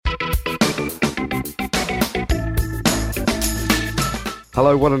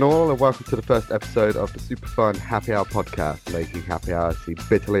Hello, one and all, and welcome to the first episode of the super fun Happy Hour podcast, making Happy Hour seem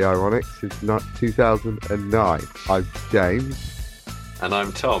bitterly ironic since 2009. I'm James. And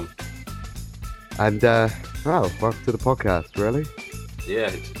I'm Tom. And, welcome to the podcast, really.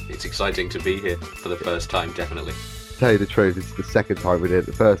 Yeah, it's exciting to be here for the first time, definitely. To tell you the truth, it's the second time we did it.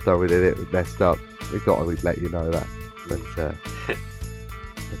 The first time we did it, we messed up. We thought we'd let you know that.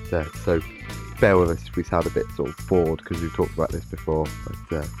 So bear with us if we sound a bit sort of bored because we've talked about this before.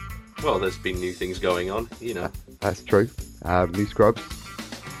 But, well, there's been new things going on, you know. That's true. New Scrubs.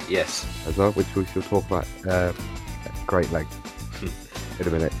 Yes. As well, which we shall talk about at great length in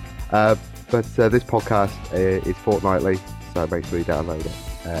a minute. But this podcast is fortnightly, so make sure you download it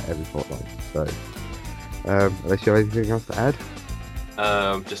every fortnight. So, unless you have anything else to add?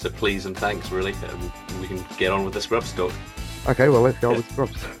 Just a please and thanks, really. We can get on with the Scrubs talk. Okay, well, let's go on with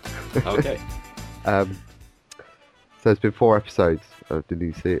Scrubs. Okay. So it's been 4 episodes of the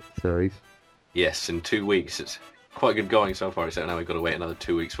new series. Yes, in 2 weeks. It's quite good going so far, except now we've got to wait another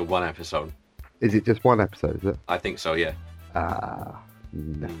 2 weeks for one episode. Is it just one episode, is it? I think so, yeah.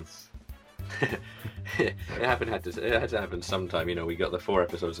 Nuts. It had to happen sometime, you know. We got the 4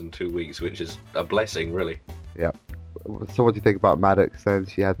 episodes in 2 weeks, which is a blessing, really. Yeah. So what do you think about Maddox then?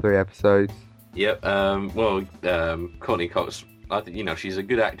 She had 3 episodes. Yep. Courtney Cox, I think, you know, she's a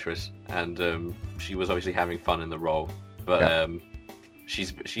good actress, and she was obviously having fun in the role. But yeah.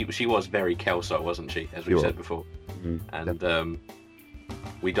 she was very Kelso, wasn't she? As we said before. Mm-hmm. And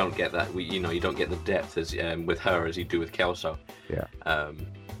we don't get that. You don't get the depth as with her as you do with Kelso. Yeah.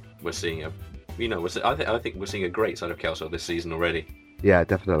 We're seeing I think we're seeing a great side of Kelso this season already. Yeah,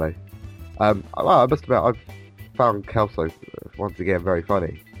 definitely. Well, I must admit, I've found Kelso once again very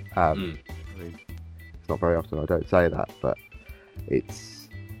funny. I mean, it's not very often I don't say that, but it's,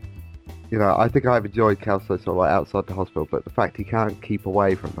 you know, I think I've enjoyed Kelso sort of like outside the hospital, but the fact he can't keep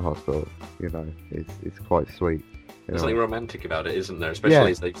away from the hospital, you know, is quite sweet. There's something romantic about it, isn't there?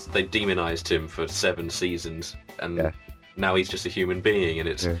 Especially as they demonized him for 7 seasons, and now he's just a human being, and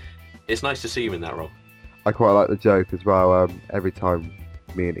it's nice to see him in that role. I quite like the joke as well. Every time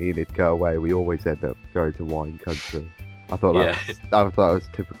me and Enid go away, we always end up going to wine country. I thought that was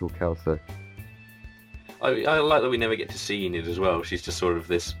typical Kelso. I like that we never get to see Enid as well. She's just sort of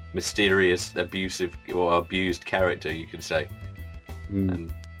this mysterious, abusive or abused character, you could say.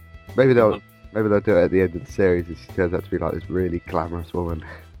 And maybe they'll do it at the end of the series, and she turns out to be like this really glamorous woman.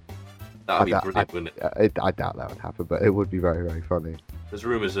 That would be brilliant, wouldn't it? I doubt that would happen, but it would be very, very funny. There's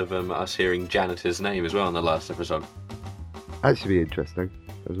rumours of us hearing Janitor's name as well in the last episode. That should be interesting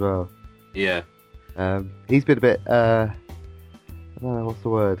as well. Yeah. He's been a bit, I don't know, what's the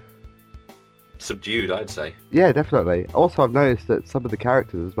word? Subdued, I'd say. Yeah, definitely. Also, I've noticed that some of the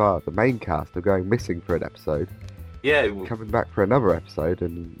characters as well, the main cast, are going missing for an episode. Yeah. Coming back for another episode,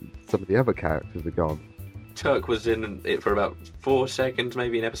 and some of the other characters are gone. Turk was in it for about 4 seconds,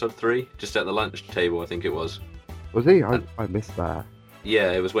 maybe in episode 3, just at the lunch table, I think it was. Was he? I missed that.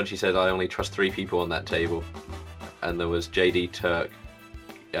 Yeah, it was when she said, I only trust 3 people on that table. And there was JD, Turk,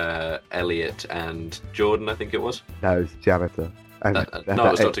 Elliot, and Jordan, I think it was. No, it was Janitor. No, it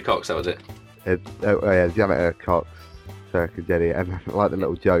was Dr. Cox, that was it. Janitor, Cox, Turk, and Jenny, and I like the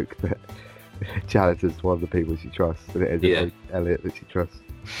little joke that Janitor's one of the people she trusts, and it isn't Elliot that she trusts.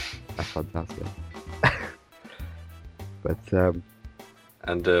 That's fantastic. But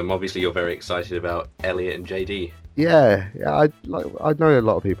and obviously you're very excited about Elliot and JD. Yeah, I know a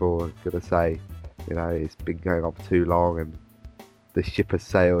lot of people are gonna say, you know, it's been going on for too long and the ship has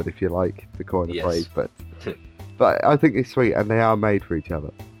sailed, if you like, to coin the phrase. But I think it's sweet, and they are made for each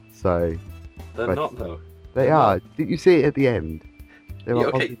other. So they're not though. They are. Did you see it at the end? They're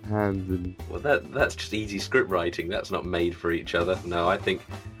like holding hands and. Well, that's just easy script writing. That's not made for each other. No, I think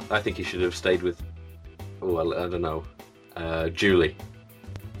he should have stayed with. Oh, I don't know. Julie.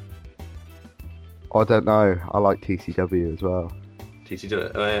 I don't know. I like TCW as well.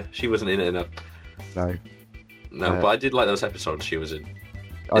 TCW. She wasn't in it enough. No. No, but I did like those episodes she was in.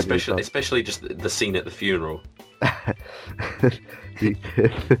 Especially just the scene at the funeral. the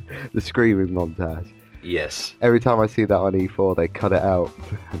screaming montage. Yes. Every time I see that on E4, they cut it out.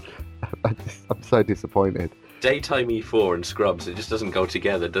 I'm so disappointed. Daytime E4 and Scrubs, it just doesn't go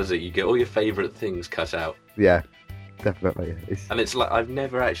together, does it? You get all your favourite things cut out. Yeah, definitely. And it's like I've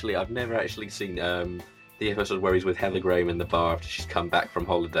never actually seen the episode where he's with Heather Graham in the bar after she's come back from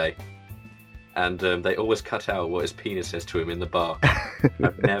holiday. And they always cut out what his penis says to him in the bar.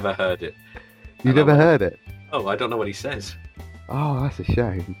 I've never heard it. You've never heard it? Oh, I don't know what he says. Oh, that's a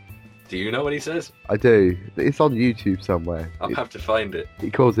shame. Do you know what he says? I do. It's on YouTube somewhere. I'll have to find it. He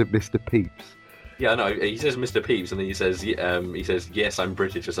calls it Mr. Peeps. Yeah, I know. He says Mr. Peeps, and then he says yes, I'm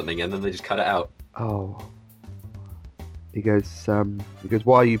British or something, and then they just cut it out. Oh. He goes,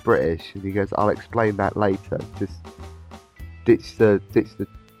 why are you British? And he goes, I'll explain that later. Just ditch the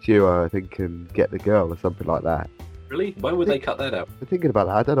duo, I think, and get the girl or something like that. Really? Why would they cut that out? I'm thinking about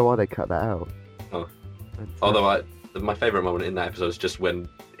that. I don't know why they cut that out. Oh. Although my favourite moment in that episode is just when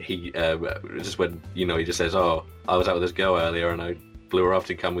he just says, "Oh, I was out with this girl earlier and I blew her off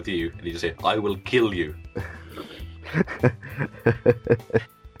to come with you," and he just says, "I will kill you."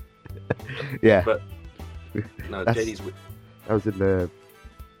 Yeah. But no, JD's. That was in the.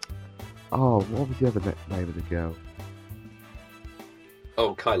 Oh, what was the other name of the girl?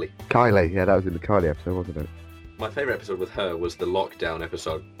 Oh, Kylie. Kylie. Yeah, that was in the Kylie episode, wasn't it? My favourite episode with her was the lockdown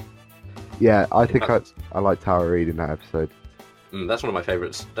episode. Yeah, I think I liked Tara Reid in that episode. That's one of my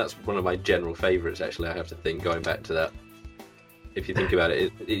favourites. That's one of my general favourites, actually, I have to think, going back to that. If you think about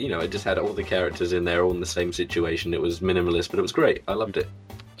it, it just had all the characters in there, all in the same situation. It was minimalist, but it was great. I loved it.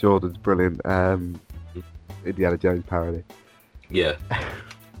 Jordan's brilliant. Indiana Jones parody. Yeah.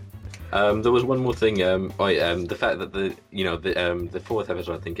 There was one more thing. The fact that the fourth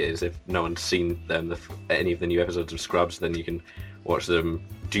episode, I think it is. If no one's seen any of the new episodes of Scrubs, then you can watch them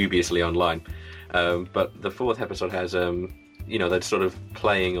dubiously online. But the fourth episode has, they're sort of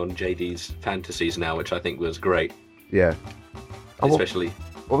playing on JD's fantasies now, which I think was great. Yeah. Especially.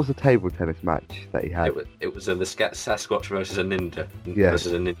 What was the table tennis match that he had? It was the Sasquatch versus a ninja. Yeah.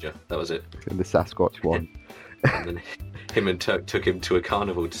 Versus a ninja. That was it. And the Sasquatch won. And then him and Turk took him to a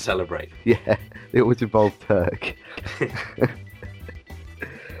carnival to celebrate. Yeah, it always involved Turk. The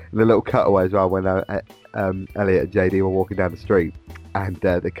little cutaway as well when Elliot and JD were walking down the street, and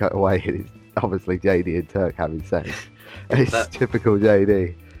the cutaway is obviously JD and Turk having sex. It's typical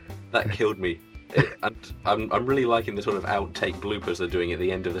JD. That killed me. I'm really liking the sort of outtake bloopers they're doing at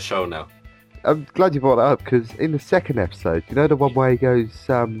the end of the show now. I'm glad you brought that up, because in the second episode, the one where he goes,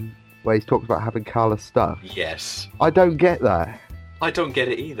 where he talks about having Carla stuff? Yes. I don't get that. I don't get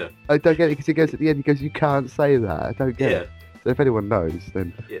it either. I don't get it, because he goes at the end, he goes, you can't say that. I don't get it. So if anyone knows,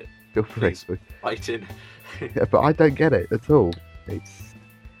 then feel free. Write in. Yeah, but I don't get it at all. It's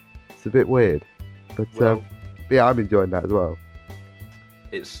a bit weird. But yeah, I'm enjoying that as well.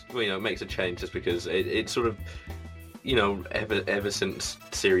 It's it makes a change just because it's sort of ever since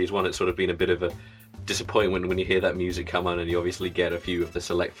series 1 it's sort of been a bit of a disappointment when you hear that music come on and you obviously get a few of the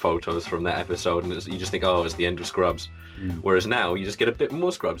select photos from that episode and you just think, oh, it's the end of Scrubs. Whereas now you just get a bit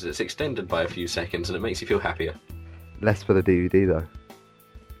more Scrubs. It's extended by a few seconds and it makes you feel happier. Less for the DVD though.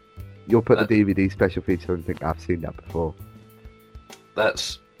 You'll put the DVD special feature and think, I've seen that before.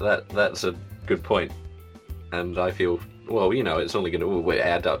 That's a good point. And I feel, well, it's only going to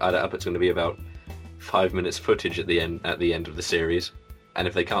add up. It's going to be about 5 minutes footage at the end of the series. And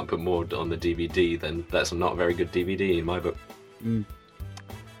if they can't put more on the DVD, then that's not a very good DVD in my book.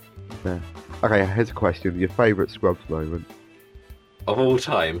 Yeah. Okay, here's a question: your favourite Scrubs moment of all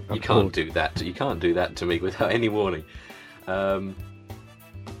time? You can't do that. You can't do that to me without any warning. Not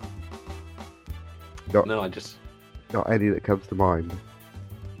any that comes to mind.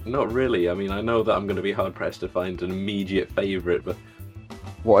 Not really. I mean, I know that I'm going to be hard pressed to find an immediate favourite, but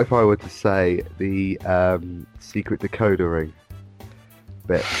what if I were to say the secret decoder ring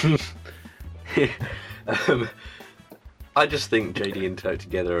bit? I just think JD and Turk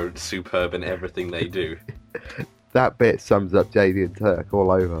together are superb in everything they do. That bit sums up JD and Turk all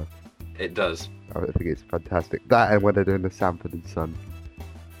over. It does. I think it's fantastic. That and when they're doing the Sanford and Son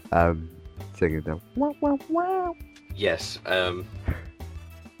singing them. Wow, wow, wow. Yes.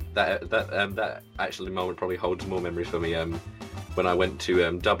 That actually moment probably holds more memories for me. When I went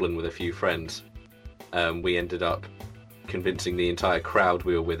to Dublin with a few friends, we ended up convincing the entire crowd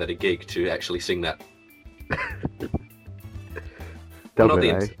we were with at a gig to actually sing that.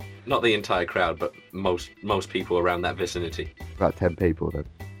 Dublin, not the entire crowd, but most people around that vicinity. About 10 people then.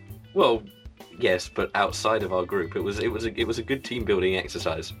 Well, yes, but outside of our group, it was a good team building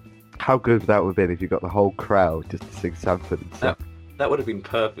exercise. How good that would have been if you got the whole crowd just to sing Sanford and Son. That would have been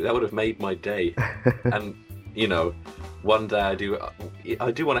perfect. That would have made my day. And one day I do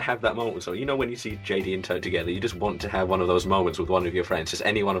want to have that moment. So when you see JD and Turk together, you just want to have one of those moments with one of your friends. Just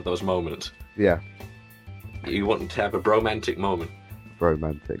any one of those moments. Yeah. You want to have a bromantic moment.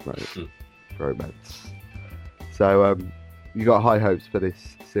 Romantic moment. Romance. So you got high hopes for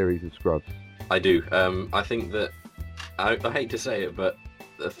this series of Scrubs? I do. I think that I hate to say it, but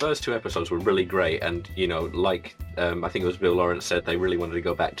the first 2 episodes were really great, and I think it was Bill Lawrence said they really wanted to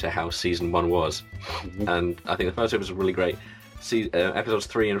go back to how season 1 was, and I think the first episode was really great. Episodes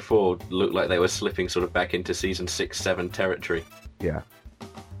 3 and 4 looked like they were slipping sort of back into season 6, 7 territory. Yeah.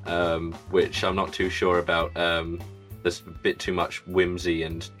 which I'm not too sure about. There's a bit too much whimsy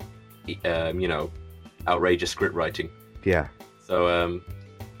and, outrageous script writing. Yeah. So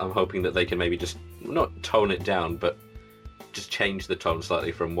I'm hoping that they can maybe just not tone it down, but just change the tone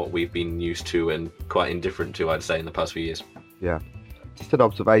slightly from what we've been used to and quite indifferent to, I'd say, in the past few years. Yeah. Just an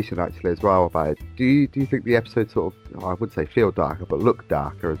observation, actually, as well about it. Do you think the episode sort of, I wouldn't say feel darker, but look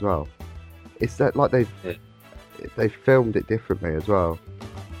darker as well? It's that like they filmed it differently as well.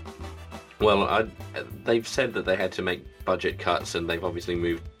 Well, they've said that they had to make budget cuts, and they've obviously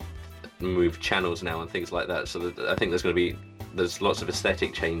moved channels now and things like that. So I think there's lots of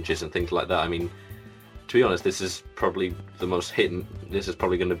aesthetic changes and things like that. I mean, to be honest, this is probably going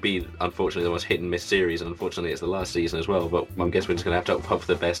to be, unfortunately, the most hit and miss series, and unfortunately it's the last season as well, but I guess we're just going to have to hope for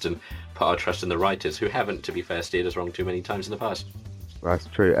the best and put our trust in the writers, who haven't, to be fair, steered us wrong too many times in the past. That's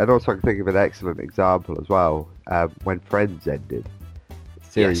true. And also I can think of an excellent example as well, when Friends ended.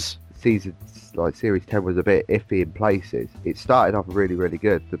 Series 10 was a bit iffy in places. It started off really, really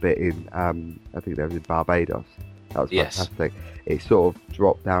good, the bit in, I think that was in Barbados. That was fantastic. It sort of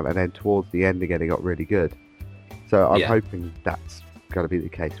dropped down, and then towards the end again, it got really good. So I'm hoping that's going to be the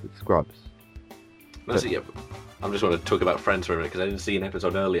case with Scrubs. I just want to talk about Friends for a minute, because I didn't see an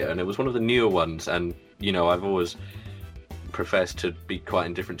episode earlier, and it was one of the newer ones, and, I've always professed to be quite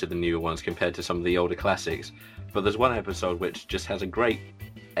indifferent to the newer ones compared to some of the older classics. But there's one episode which just has a great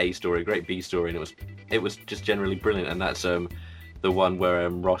A story, a great B story, and it was just generally brilliant, and that's the one where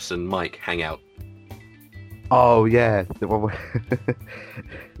Ross and Mike hang out. Oh yeah, the one where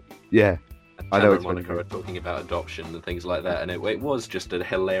yeah. I know and Monica are talking about adoption and things like that, and it was just a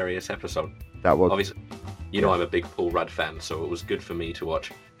hilarious episode. That was obviously, know, I'm a big Paul Rudd fan, so it was good for me to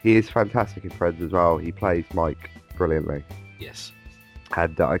watch. He is fantastic in Friends as well. He plays Mike brilliantly. Yes.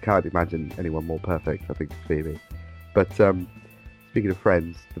 And I can't imagine anyone more perfect, I think, Phoebe. But speaking of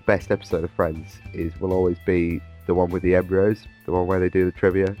Friends, the best episode of Friends will always be the one with the embryos, the one where they do the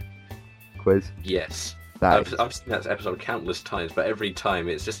trivia quiz. Yes. I've seen that episode countless times, but every time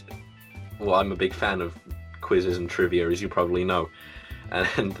it's just... Well, I'm a big fan of quizzes and trivia, as you probably know.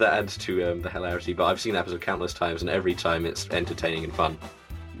 And that adds to the hilarity. But I've seen that episode countless times, and every time it's entertaining and fun.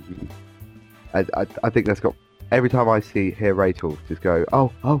 I think that's got... Every time I hear Rachel just go,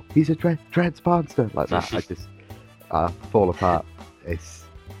 oh, he's a trans monster, like that, I just fall apart. It's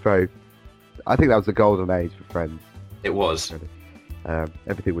very... I think that was the golden age for Friends. It was.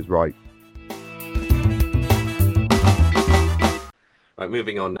 Everything was right. Right,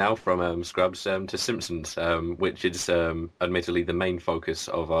 moving on now from Scrubs to Simpsons, which is admittedly the main focus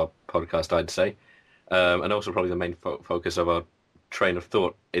of our podcast, I'd say, and also probably the main focus of our train of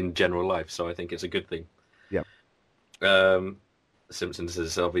thought in general life, so I think it's a good thing. Yeah. Simpsons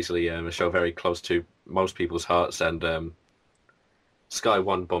is obviously a show very close to most people's hearts, and Sky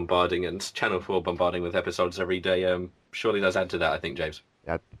One bombarding and Channel 4 bombarding with episodes every day surely does add to that, I think, James.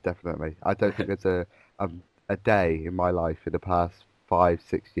 Yeah, definitely. I don't think there's a day in my life in the past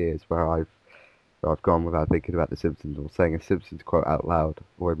 5-6 years where I've gone without thinking about The Simpsons or saying a Simpsons quote out loud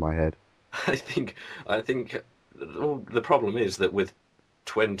or in my head. I think the problem is that with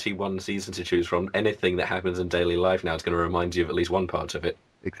 21 seasons to choose from, anything that happens in daily life now is going to remind you of at least one part of it.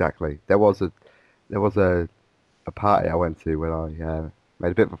 Exactly. There was a party I went to when I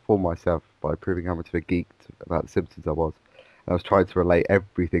made a bit of a fool of myself by proving how much of a geek about The Simpsons I was. And I was trying to relate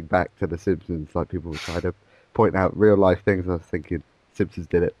everything back to The Simpsons, like people were trying to point out real life things. I was thinking, Simpsons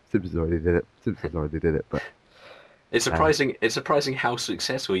did it. Simpsons already did it. Simpsons already did it. But it's surprising. It's surprising how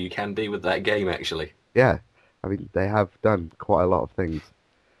successful you can be with that game. Actually. Yeah, I mean they have done quite a lot of things.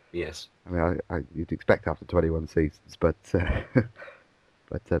 Yes. I mean, you'd expect after 21 seasons, but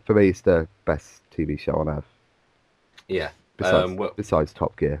for me, it's the best TV show on earth. Yeah. Besides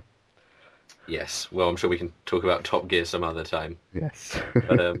Top Gear. Yes. Well, I'm sure we can talk about Top Gear some other time. Yes.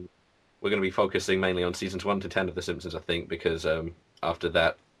 But we're going to be focusing mainly on seasons 1 to 10 of The Simpsons, I think, because after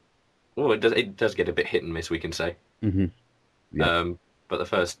that, it does get a bit hit and miss, we can say. Mm-hmm. Yeah. But the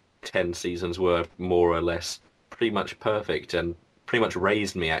first 10 seasons were more or less pretty much perfect and pretty much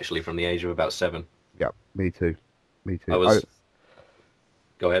raised me, actually, from the age of about 7. Yeah, me too.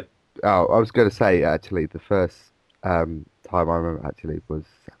 Go ahead. Oh, I was going to say, actually, the first time I remember, actually, was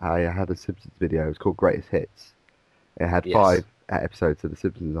I had a Simpsons video. It was called Greatest Hits. It had 5 episodes of The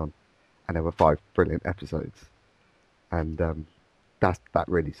Simpsons on, and there were 5 brilliant episodes. And that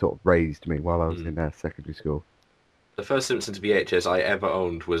really sort of raised me while I was in secondary school. The first Simpsons VHS I ever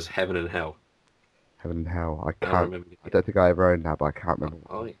owned was Heaven and Hell. Heaven and Hell. I don't think I ever owned that, but I can't remember.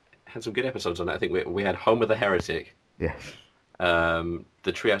 I had some good episodes on it. I think we had Home of the Heretic. Yes. The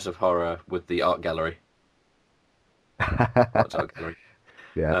Treehouse of Horror with the art gallery. Art gallery.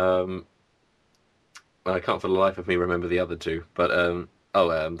 Yeah. I can't for the life of me remember the other two, but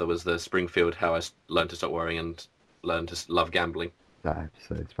there was the Springfield, how learned to stop worrying and learned to love gambling. That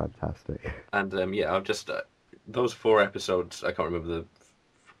episode's fantastic. And yeah, I've just those 4 episodes. I can't remember the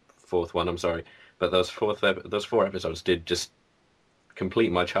fourth one. I'm sorry, but those 4 episodes did just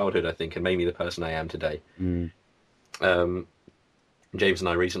complete my childhood, I think, and made me the person I am today. Mm. Um, James and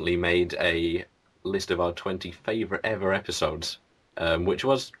I recently made a list of our 20 favorite ever episodes, which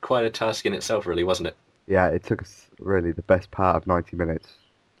was quite a task in itself, really, wasn't it? Yeah, it took us really the best part of 90 minutes.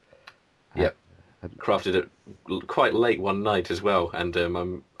 Yep. Crafted it quite late one night as well, and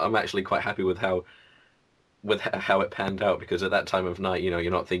I'm actually quite happy with how it panned out, because at that time of night,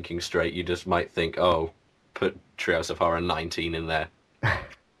 you're not thinking straight. You just might think, oh, put Treehouse of Horror 19 in there.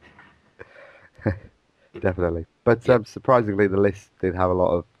 Definitely. But surprisingly, the list did have a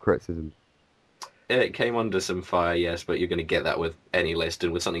lot of criticism. It came under some fire, yes, but you're going to get that with any list,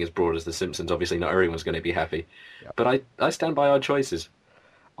 and with something as broad as The Simpsons, obviously not everyone's going to be happy. Yep. But I stand by our choices.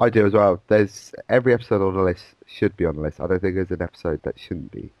 I do as well. There's every episode on the list should be on the list. I don't think there's an episode that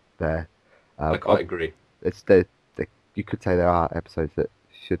shouldn't be there. I quite agree. You could say there are episodes that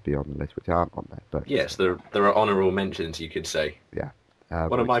should be on the list which aren't on there. But yes, there are honourable mentions, you could say. Yeah.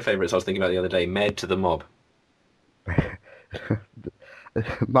 One of my favourites I was thinking about the other day, Med to the Mob.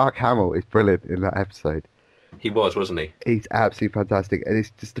 Mark Hamill is brilliant in that episode. He was, wasn't he? He's absolutely fantastic. And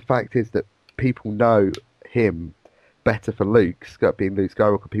it's just the fact is that people know him better for Luke, being Luke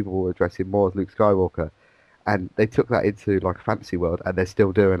Skywalker. People will address him more as Luke Skywalker. And they took that into like a fantasy world, and they're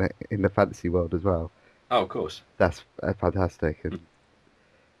still doing it in the fantasy world as well. Oh, of course. That's fantastic. And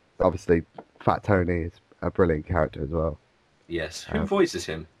obviously, Fat Tony is a brilliant character as well. Yes. Who voices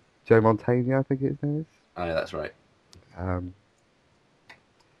him? Joe Mantegna, I think his name is. Oh, yeah, that's right.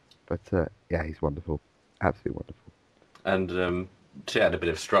 But yeah, he's wonderful. Absolutely wonderful. And to add a bit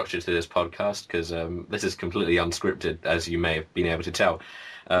of structure to this podcast, because this is completely unscripted, as you may have been able to tell.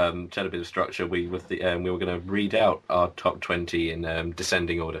 To add a bit of structure, we were going to read out our top 20 in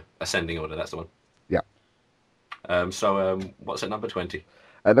ascending order. That's the one. Yeah. So what's at number 20?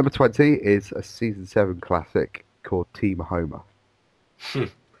 At number 20 is a season 7 classic called Team Homer.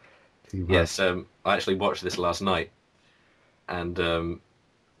 Yes, I actually watched this last night, and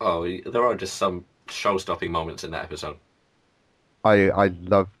there are just some show-stopping moments in that episode. I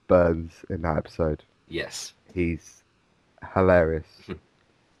love Burns in that episode. Yes. He's hilarious.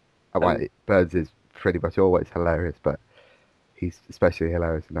 Burns is pretty much always hilarious, but he's especially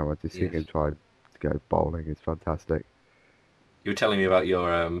hilarious in that one. Just seeing him try to go bowling is fantastic. You were telling me about your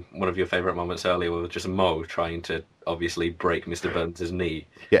one of your favourite moments earlier with just Moe trying to obviously break Mr. Burns' knee.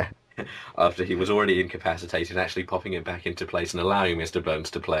 Yeah. After he was already incapacitated, actually popping it back into place and allowing Mr. Burns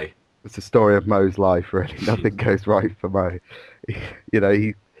to play. It's the story of Moe's life, really. Nothing goes right for Moe.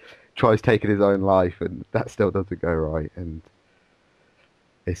 He tries taking his own life, and that still doesn't go right. And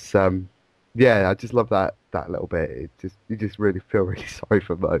it's yeah, I just love that little bit. You just really feel really sorry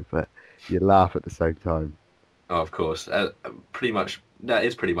for Moe, but you laugh at the same time. Oh, of course. Pretty much, that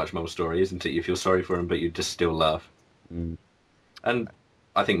is pretty much Moe's story, isn't it? You feel sorry for him, but you just still laugh. Mm. And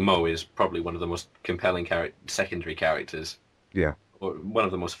I think Moe is probably one of the most compelling secondary characters. Yeah. Or one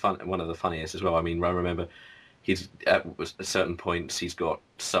of the funniest as well. I mean, I remember he's at certain points he's got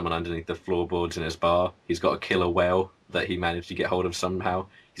someone underneath the floorboards in his bar. He's got a killer whale that he managed to get hold of somehow.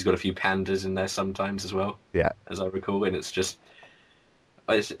 He's got a few pandas in there sometimes as well. Yeah. As I recall, and it's just.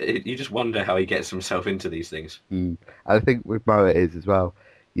 You just wonder how he gets himself into these things. And I think with Moe it is as well.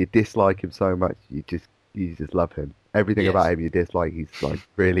 You dislike him so much, you just love him. Everything about him you dislike. He's like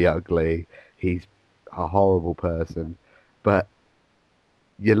really ugly. He's a horrible person, but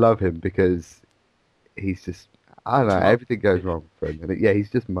you love him because he's just, I don't know, everything goes wrong for him. And he's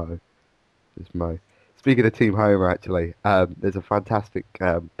just Moe. Just Moe. Speaking of Team Homer, actually, there's a fantastic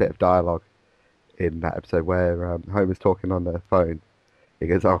bit of dialogue in that episode where Homer's talking on the phone. He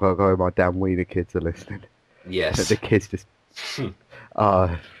goes, "Oh, I'll go, my damn wiener kids are listening." Yes. And the kids just...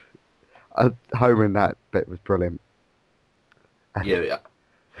 Homer in that bit was brilliant. Yeah.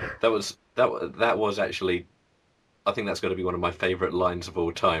 That was actually... I think that's got to be one of my favourite lines of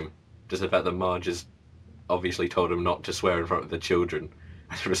all time. Just the fact that Marge has obviously told him not to swear in front of the children.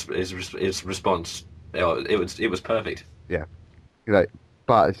 His response, it was perfect. Yeah.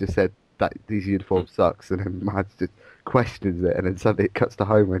 Bart has just said that these uniforms sucks, and then Marge just questions it, and then suddenly it cuts to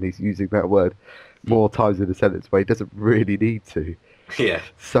Homer and he's using that word more times in a sentence where he doesn't really need to. Yeah.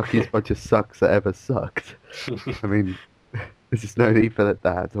 Suckiest bunch of sucks that ever sucked. I mean, there's just no need for that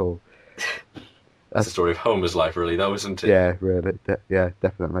at all. That's the story of Homer's life, really, though, isn't it? Yeah, really. Yeah,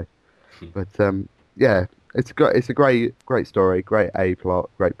 definitely. But, yeah, It's a great story, great A plot,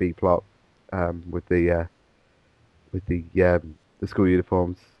 great B plot, with the school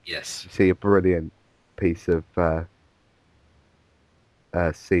uniforms. Yes. You see a brilliant piece of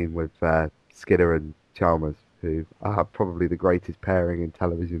scene with Skinner and Chalmers, who are probably the greatest pairing in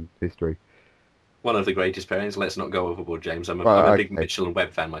television history. One of the greatest pairings. Let's not go overboard, James. I'm a Well, big okay. Mitchell and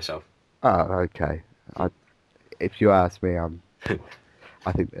Webb fan myself. Oh, okay. I, if you ask me,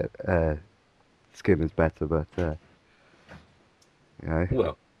 I think that Skinner's better, but you know,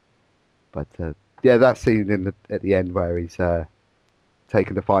 Well, but yeah, that scene at the end where he's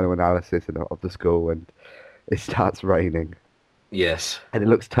taking the final analysis of the school and it starts raining yes. and it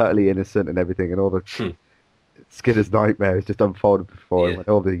looks totally innocent and everything, and all the Skinner's nightmare is just unfolded before him Yeah. when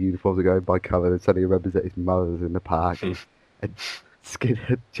all the uniforms are going by colour, and suddenly he remembers that his mother's in the park. And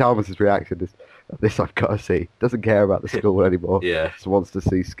Skinner, Chalmers' reaction is, "This I've got to see." Doesn't care about the school anymore. Yeah. Just wants to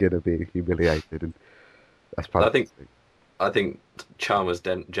see Skinner being humiliated, and that's I think fantastic. I think Chalmers'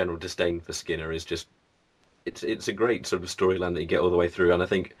 general disdain for Skinner is just it's a great sort of storyline that you get all the way through, and I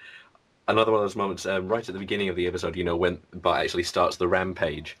think another one of those moments right at the beginning of the episode, when Bart actually starts the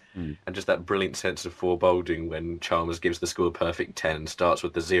rampage, Mm. and just that brilliant sense of foreboding when Chalmers gives the school a perfect 10 and starts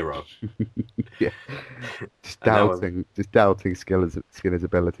with the 0. Yeah, And now I've, just doubting Skinner's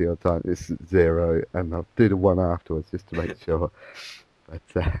ability on time. It's 0, and I'll do the 1 afterwards just to make sure.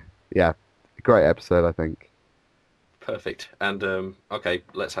 But yeah, great episode, I think. perfect. And okay,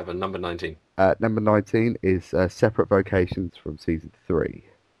 let's have a number 19. Number 19 is Separate Vocations from season 3.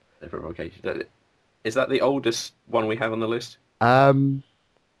 The provocation. Is that the oldest one we have on the list? Um,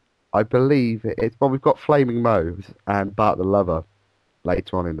 I believe it's well, we've got Flaming Moe's and Bart the Lover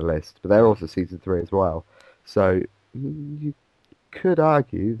later on in the list, but they're also season 3 as well. So you could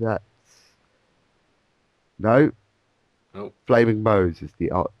argue that no, Oh, Flaming Moe's is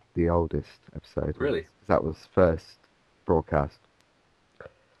the oldest episode. really? That was first broadcast.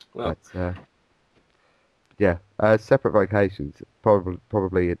 Well, But yeah, Separate Vocations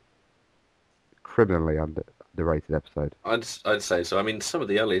probably a criminally underrated episode. I'd say so. I mean, some of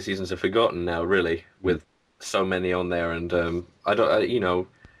the earlier seasons are forgotten now, really, with so many on there, and I don't,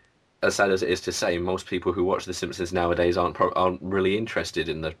 as sad as it is to say, most people who watch The Simpsons nowadays aren't really interested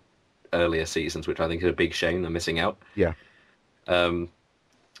in the earlier seasons, which I think is a big shame. They're missing out. Yeah. Um,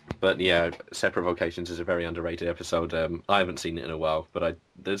 but yeah, Separate Vocations is a very underrated episode. I haven't seen it in a while, but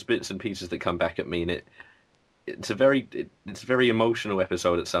there's bits and pieces that come back at me, and it's a very emotional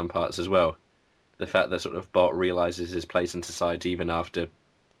episode at some parts as well. The fact that sort of Bart realizes his place in society even after,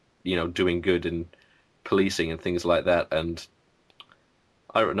 doing good and policing and things like that, and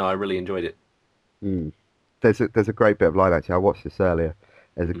I don't know, I really enjoyed it. Mm. There's a great bit of line actually. I watched this earlier.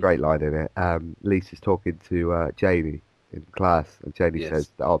 There's a great line in it. Lisa's talking to Janie in class, and Janie Yes.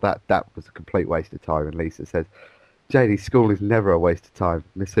 says, "Oh, that was a complete waste of time." And Lisa says, "Janie, school is never a waste of time."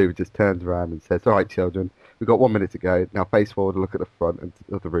 Miss Hoover just turns around and says, "All right, children, we've got 1 minute to go. Now face forward and look at the front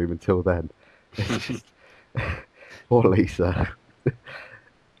of the room until then." It's just, poor Lisa.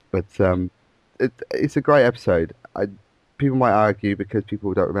 But it's a great episode. People might argue because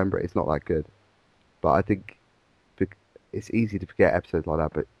people don't remember it, it's not that good. But I think it's easy to forget episodes like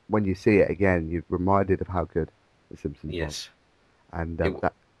that. But when you see it again, you're reminded of how good The Simpsons was, Yes. and It,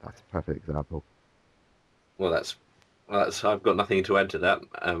 that's a perfect example. well, that's I've got nothing to add to that.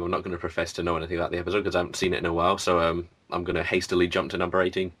 I'm not going to profess to know anything about the episode because I haven't seen it in a while. So I'm going to hastily jump to number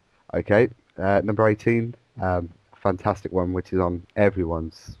 18. Okay, number 18, fantastic one, which is on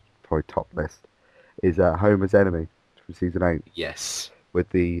everyone's probably top list, is Homer's Enemy from season 8, Yes. with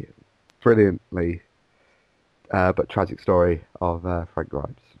the brilliantly but tragic story of Frank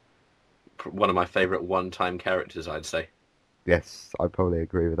Grimes. One of my favourite one-time characters, I'd say. Yes, I probably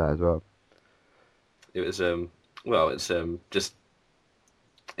agree with that as well. It was well, it's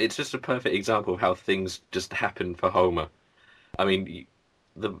just a perfect example of how things just happen for Homer. I mean,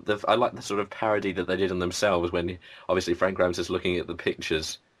 I like the sort of parody that they did on themselves when obviously Frank Grimes is looking at the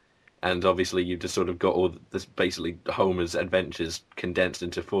pictures, and obviously you've just sort of got all this basically Homer's adventures condensed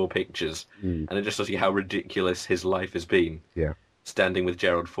into 4 pictures, Mm, and it just shows you how ridiculous his life has been. yeah. Standing with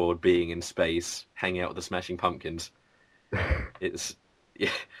Gerald Ford, being in space, hanging out with the Smashing Pumpkins. It's yeah,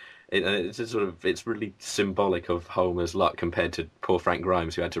 it's just sort of it's really symbolic of Homer's luck compared to poor Frank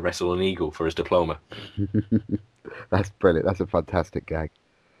Grimes who had to wrestle an eagle for his diploma. That's brilliant. That's a fantastic gag.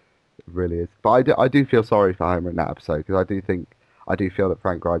 It really is. But I do feel sorry for Homer in that episode because I do feel that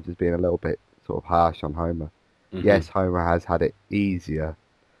Frank Grimes is being a little bit sort of harsh on Homer. Hmm. Yes, Homer has had it easier,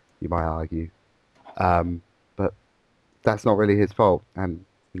 you might argue, but that's not really his fault. And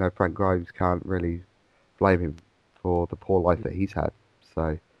Frank Grimes can't really blame him for the poor life that he's had.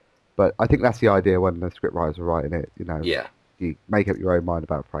 So, But I think that's the idea when the scriptwriters are writing it. Yeah. You make up your own mind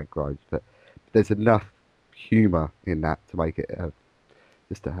about Frank Grimes, but there's enough humour in that to make it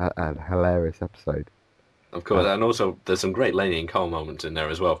just a hilarious episode. Of course, and also there's some great Lenny and Cole moments in there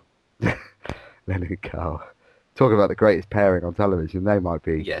as well. Lenny and Carl. Talking about the greatest pairing on television, they might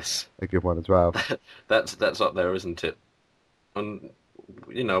be Yes. a good one as well. That's up there, isn't it? And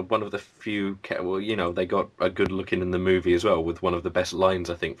one of the few. Well, they got a good look in the movie as well, with one of the best lines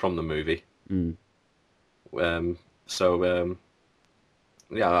I think from the movie. Mm.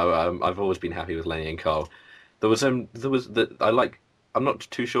 Yeah, I've always been happy with Lenny and Carl. I'm not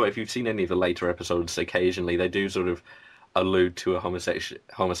too sure if you've seen any of the later episodes. Occasionally, they do sort of allude to a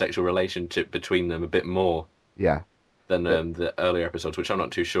homosexual relationship between them a bit more. Yeah. Than the earlier episodes, which I'm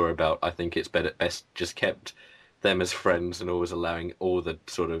not too sure about. I think it's best just kept them as friends and always allowing all the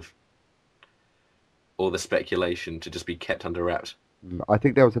speculation to just be kept under wraps. I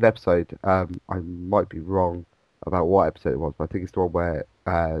think there was an episode, I might be wrong about what episode it was, but I think it's the one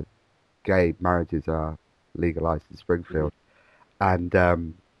where gay marriages are legalised in Springfield,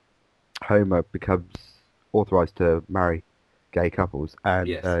 and Homer becomes authorised to marry gay couples, and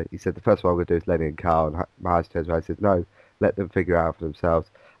Yes. he said the first one I'm going to do is Lenny and Carl, and Marge turns around and says no, let them figure it out for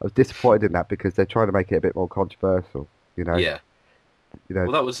themselves. I was disappointed in that because they're trying to make it a bit more controversial, Yeah.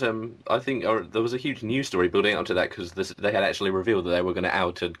 Well, that was I think there was a huge news story building up to that because they had actually revealed that they were going to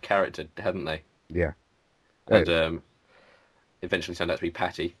out a character, hadn't they? Yeah. And eventually turned out to be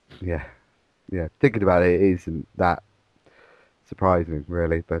Patty. Yeah. Thinking about it, it isn't that surprising,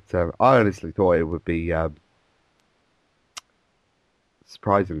 really. But I honestly thought it would be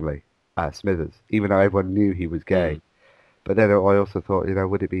surprisingly Smithers, even though everyone knew he was gay. Mm. But then I also thought,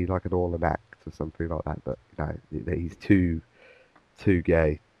 would it be like an all an act or something like that? But he's too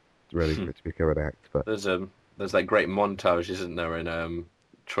gay, really, for it to become an act. But There's that great montage, isn't there, in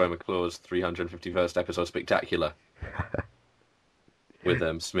Troy McClure's 351st episode Spectacular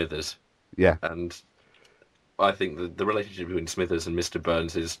with Smithers. yeah, And I think the relationship between Smithers and Mr.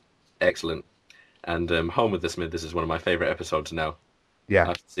 Burns is excellent. And Home with the Smithers is one of my favourite episodes now, yeah,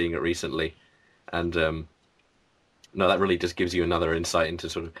 after seeing it recently. And no, that really just gives you another insight into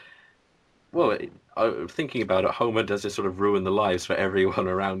sort of, well, thinking about it, Homer does just sort of ruin the lives for everyone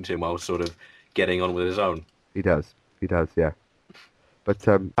around him while sort of getting on with his own. he does, yeah. But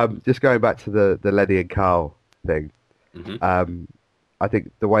just going back to the Lenny and Carl thing, Mm-hmm. I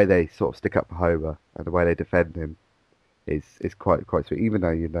think the way they sort of stick up for Homer and the way they defend him is quite sweet. Even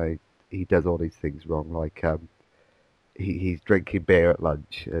though he does all these things wrong, like he's drinking beer at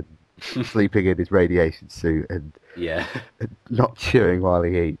lunch and sleeping in his radiation suit and Yeah. not chewing while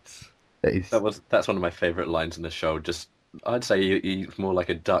he eats. That's one of my favourite lines in the show. Just, I'd say he's more like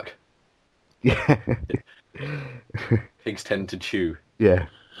a duck. Yeah, Pigs tend to chew. yeah,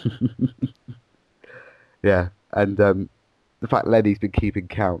 yeah. And the fact Lenny's been keeping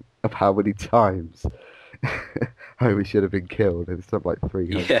count of how many times Homer should have been killed, and it's something like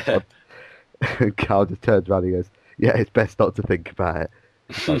 300. Yeah. And Carl just turns around and goes, "Yeah, it's best not to think about it."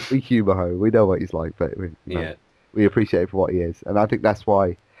 It's like, we humour Homer. We know what he's like, but we appreciate him for what he is, and I think that's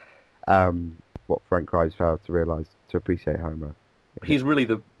why what Frank Grimes failed to realise to appreciate Homer. He's really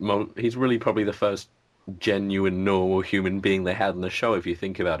probably the first genuine, normal human being they had in the show. If you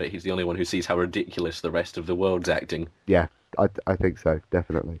think about it, he's the only one who sees how ridiculous the rest of the world's acting. Yeah, I think so,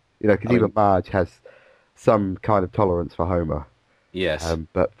 definitely. Because even Marge has some kind of tolerance for Homer. Yes.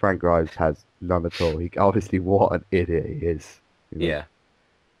 But Frank Grimes has none at all. He obviously, what an idiot he is. Yeah.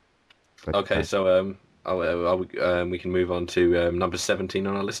 But, Okay, so we can move on to number 17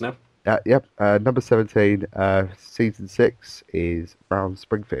 on our list now. Yep. Number 17, season 6 is Brown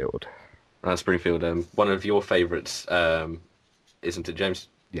Springfield. Springfield, one of your favourites, isn't it, James?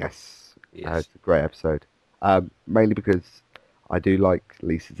 Yes. Yes. It's a great episode. Mainly because I do like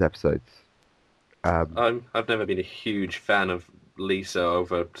Lisa's episodes. I've never been a huge fan of Lisa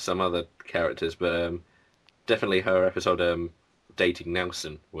over some other characters, but definitely her episode, Dating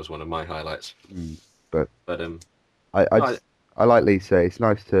Nelson, was one of my highlights. But I I like Lisa. It's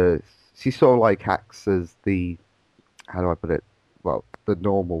nice to... She sort of like acts as the... How do I put it? Well, the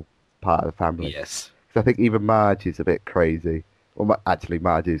normal part of the family. Yes. 'Cause I think even Marge is a bit crazy. Well, actually,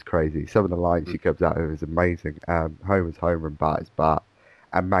 Marge is crazy. Some of the lines she comes out with is amazing. Homer's Homer and Bart is Bart.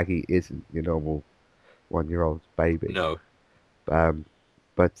 And Maggie isn't your normal one-year-old baby. No.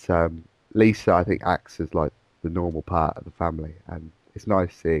 But Lisa, I think, acts as like the normal part of the family. And it's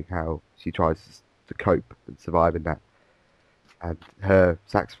nice seeing how she tries to cope and survive in that. And her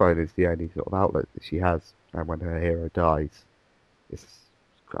saxophone is the only sort of outlet that she has. And when her hero dies, it's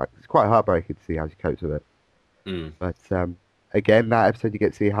quite heartbreaking to see how she copes with it. Mm. But again, that episode you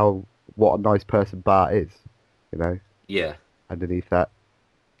get to see what a nice person Bart is, you know, Yeah, underneath that.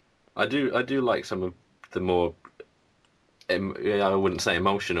 I do like some of the more, yeah, I wouldn't say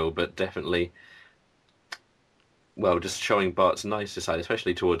emotional, but definitely, well, just showing Bart's nicer side,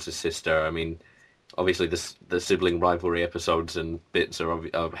 especially towards his sister. I mean, obviously the sibling rivalry episodes and bits are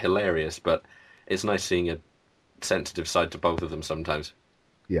hilarious, but it's nice seeing a sensitive side to both of them sometimes.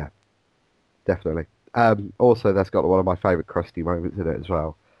 Yeah, definitely. Also, that's got one of my favourite Krusty moments in it as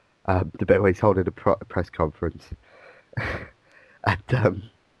well. The bit where he's holding a press conference, and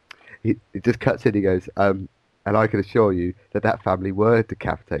he just cuts in. He goes, and I can assure you that that family were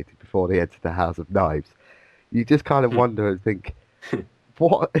decapitated before they entered the House of Knives. You just kind of wonder and think,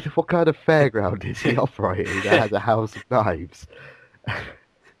 what kind of fairground is he operating that has a House of Knives?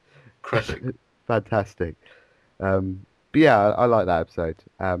 Crushing. Fantastic. But yeah, I like that episode.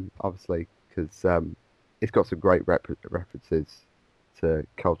 Obviously, because it's got some great references to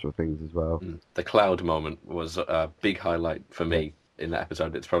cultural things as well. The cloud moment was a big highlight for me in that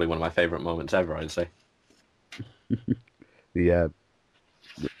episode. It's probably one of my favourite moments ever, I'd say. The uh,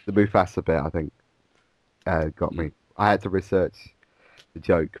 the Mufasa bit, I think, got me. I had to research the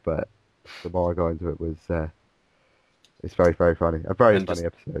joke, but the more I got into it, was it's very, very funny. A very And funny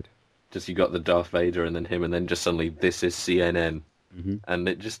episode. just you got the Darth Vader and then him, and then just suddenly this is CNN, Hmm. and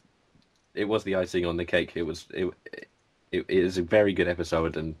it was the icing on the cake. It is a very good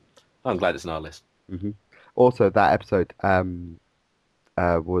episode, and I'm glad it's on our list. Hmm. Also, that episode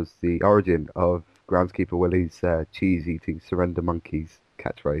was the origin of Groundskeeper Willie's cheese-eating surrender monkeys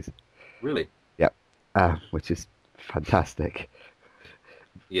catchphrase. Really, Yep, which is fantastic.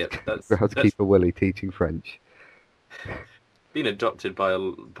 yeah, that's Groundskeeper Willie teaching French. been adopted by a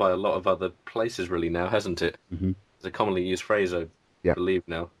lot of other places really now, hasn't it? Hmm. It's a commonly used phrase, I Yeah. believe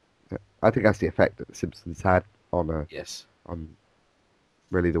now. I think that's the effect that The Simpsons had Yes. on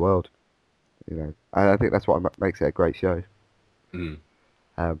really the world. You know, and I think that's what makes it a great show. Mm.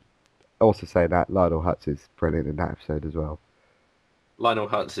 Um, also saying that Lionel Hutz is brilliant in that episode as well. Lionel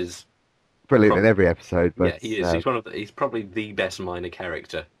Hutz is Brilliant in every episode, yeah, but he is. He's probably the best minor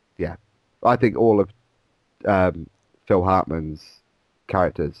character. yeah, I think all of Phil Hartman's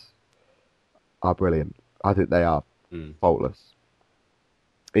characters are brilliant. I think they are Mm. faultless.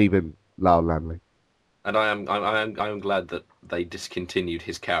 Even Lyle Lanley. And I am glad that they discontinued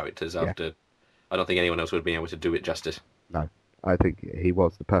his characters after. I don't think anyone else would have been able to do it justice. No, I think he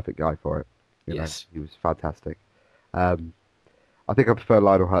was the perfect guy for it. You know, Yes. he was fantastic. I think I prefer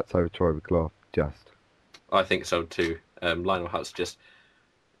Lionel Hutz over Troy McClure. Just I think so too. Lionel Hutz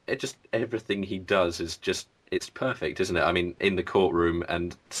everything he does is it's perfect, isn't it? I mean, in the courtroom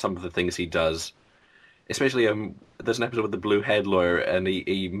and some of the things he does, especially there's an episode with the blue head lawyer, and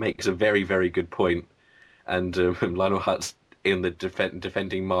he makes a very very good point, and Lionel Hutz in the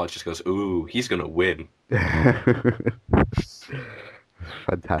defending Marge just goes, "Ooh, he's gonna win."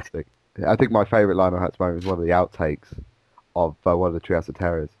 fantastic. I think my favourite Lionel Hutz moment is one of the outtakes of one of the Treehouse of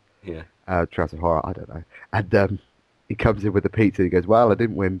Terrors. Yeah. Treehouse of Horror, I don't know. And he comes in with the pizza. He goes, "Well, I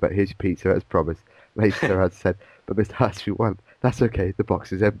didn't win, but here's your pizza as promised." Later, Hutz said, "But Mr. Hutz, you won. That's okay. The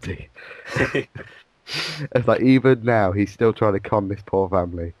box is empty." It's like even now he's still trying to con this poor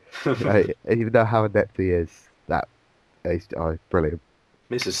family. You know, even though how inept he is, that is brilliant.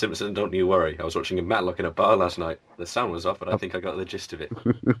 Mrs. Simpson, don't you worry. I was watching a Matlock in a bar last night. The sound was off, but I think I got the gist of it.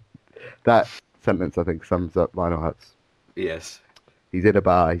 That sentence, I think, sums up Lionel Hutz. Yes. He's in a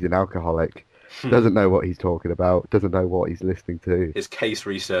bar. He's an alcoholic. Doesn't know what he's talking about. Doesn't know what he's listening to. His case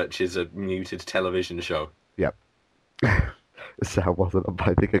research is a muted television show. Yep. The sound wasn't on, but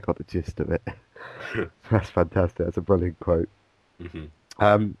I think I got the gist of it. That's fantastic. That's a brilliant quote. Hmm.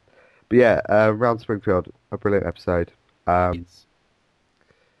 But yeah, Round Springfield, a brilliant episode. Yes.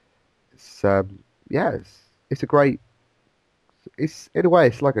 It's a great. It's in a way,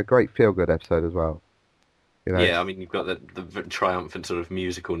 it's like a great feel-good episode as well. You know? Yeah, I mean, you've got the triumphant sort of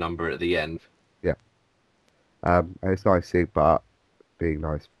musical number at the end. Yeah. And it's nice seeing Bart being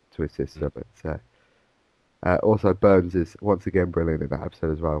nice to his sister, but also Burns is once again brilliant in that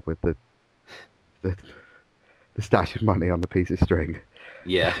episode as well with the stash of money on the piece of string.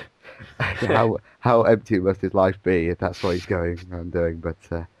 Yeah. how empty must his life be if that's what he's going and doing? But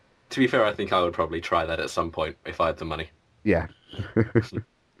To be fair, I think I would probably try that at some point if I had the money. yeah,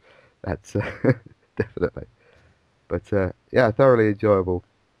 that's definitely. But yeah, thoroughly enjoyable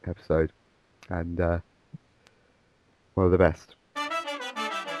episode and one of the best.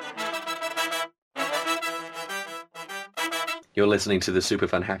 You're listening to the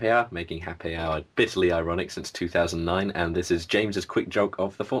Superfan Happy Hour, making Happy Hour bitterly ironic since 2009, and this is James's quick joke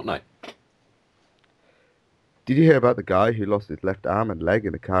of the fortnight. Did you hear about the guy who lost his left arm and leg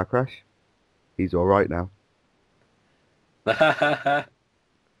in a car crash? He's all right now.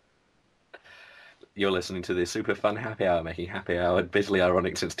 You're listening to the Super Fun Happy Hour, making Happy Hour bitterly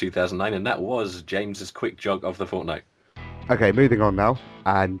ironic since 2009, and that was James's quick jog of the fortnight. Okay, moving on now,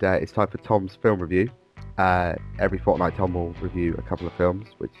 and it's time for Tom's film review. Every fortnight, Tom will review a couple of films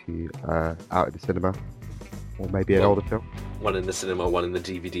which he out at the cinema, or maybe an older film. One in the cinema, one in the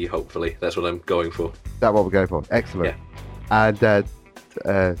DVD. Hopefully, that's what I'm going for. That's what we're going for. Excellent. Yeah. And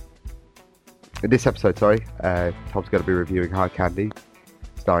in this episode, Tom's going to be reviewing Hard Candy,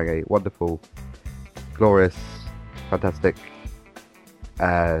 starring a wonderful, glorious, fantastic.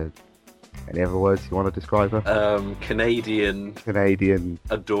 Any other words you want to describe her? Canadian,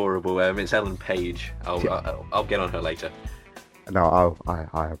 adorable. It's Ellen Page. I'll get on her later. No,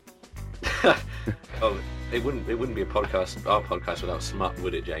 I Oh, it wouldn't be our podcast without Smut,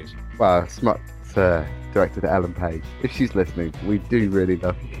 would it, James? Well, Smut's directed Ellen Page. If she's listening, we do really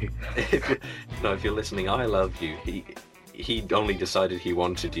love you. If you're listening, I love you. He only decided he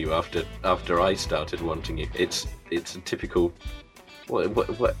wanted you after I started wanting you. It's a typical.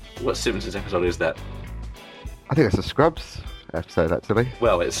 What Simpsons episode is that? I think it's a Scrubs episode, actually.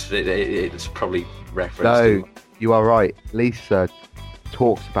 Well, it's probably referenced. No, you are right. Lisa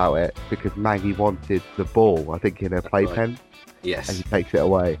talks about it because Maggie wanted the ball, I think, in her playpen. Right. Yes. And he takes it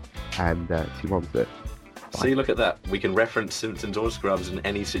away, and she wants it. See, look at that. We can reference Simpsons or Scrubs in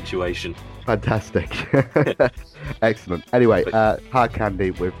any situation. Fantastic. Excellent. Anyway, Hard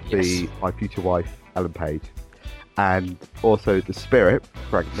Candy with my future wife, Ellen Page. And also The Spirit,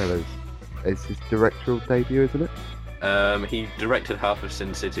 Frank Miller's, is his directorial debut, isn't it? He directed half of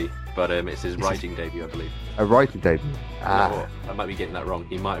Sin City, but it's his writing debut, I believe. A writing debut? No, I might be getting that wrong.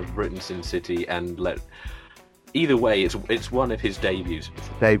 He might have written Sin City and Either way, it's one of his debuts. It's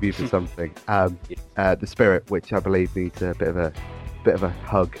a debut for something. The Spirit, which I believe needs a bit of a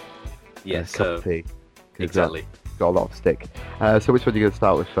hug. Yes, cup of tea. Exactly. Got a lot of stick. So which one are you going to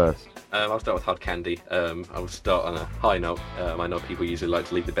start with first? I'll start with Hard Candy. I will start on a high note. I know people usually like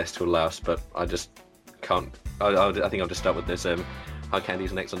to leave the best till last, but I just can't. I think I'll just start with this. Hard Candy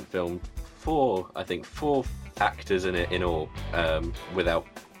is an excellent film. Four actors in it in all, without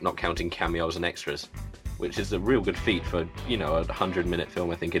not counting cameos and extras, which is a real good feat for a 100-minute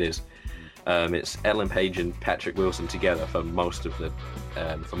film. I think it is. It's Ellen Page and Patrick Wilson together for most of the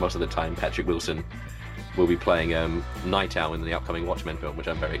time. Patrick Wilson will be playing Night Owl in the upcoming Watchmen film, which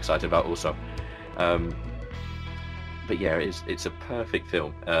I'm very excited about also. But yeah, it's a perfect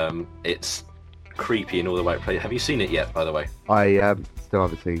film. It's creepy in all the right places. Have you seen it yet, by the way? I still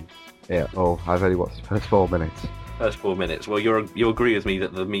haven't seen it. I've only watched the first 4 minutes. First 4 minutes. Well, you agree with me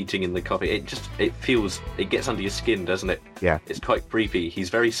that the meeting in the coffee, it gets under your skin, doesn't it? Yeah. It's quite creepy. He's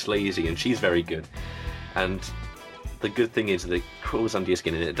very sleazy and she's very good. And the good thing is that it crawls under your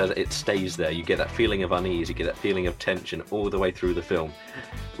skin and it stays there. You get that feeling of unease, you get that feeling of tension all the way through the film,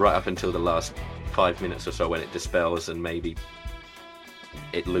 right up until the last 5 minutes or so when it dispels and maybe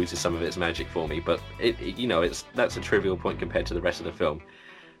it loses some of its magic for me. But that's a trivial point compared to the rest of the film.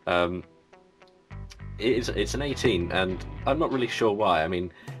 It's an 18, and I'm not really sure why. I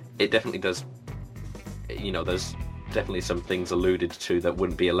mean, it definitely does. There's definitely some things alluded to that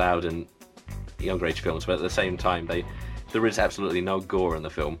wouldn't be allowed in younger age films, but at the same time, there is absolutely no gore in the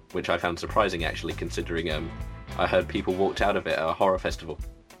film, which I found surprising actually, considering I heard people walked out of it at a horror festival.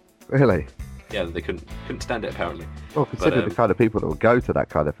 Really? Yeah, they couldn't stand it apparently. Well, considering the kind of people that will go to that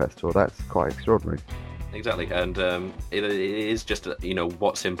kind of festival, that's quite extraordinary. Exactly, and it is just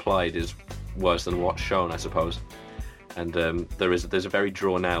what's implied is worse than what's shown, I suppose. And there's a very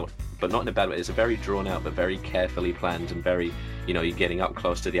drawn out, but not in a bad way. It's a very drawn out, but very carefully planned and very, you're getting up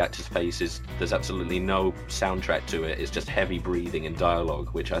close to the actors' faces. There's absolutely no soundtrack to it. It's just heavy breathing and dialogue,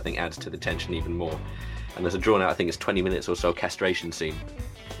 which I think adds to the tension even more. And there's a drawn out, I think it's 20 minutes or so castration scene,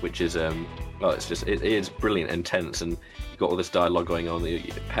 which is it is brilliant and tense, and you've got all this dialogue going on.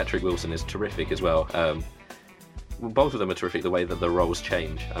 Patrick Wilson is terrific as well. Both of them are terrific the way that the roles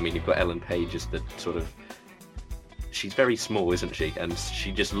change. I mean, you've got Ellen Page as the sort of, she's very small, isn't she? And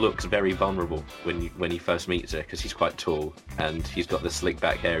she just looks very vulnerable when he first meets her, because he's quite tall and he's got the slick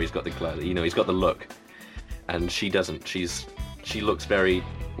back hair, he's got the glow, he's got the look, and she doesn't. She looks very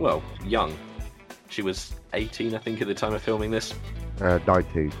young. She was 18, I think, at the time of filming this.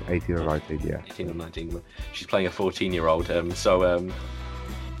 18 or 19, yeah. 18 or 19. She's playing a 14-year-old.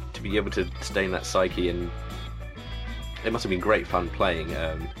 To be able to stay in that psyche, and it must have been great fun playing.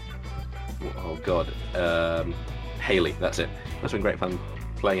 Haley, that's it. Must have been great fun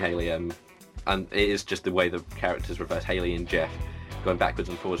playing Haley. And it is just the way the characters reverse, Haley and Jeff, going backwards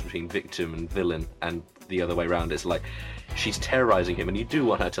and forwards between victim and villain, and the other way around. It's like she's terrorizing him, and you do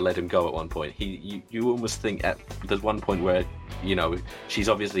want her to let him go at one point. You almost think there's one point where, you know, she's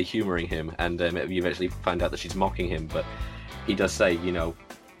obviously humoring him, and you eventually find out that she's mocking him, but he does say, you know,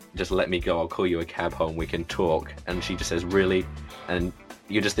 just let me go, I'll call you a cab home, we can talk. And she just says, really? And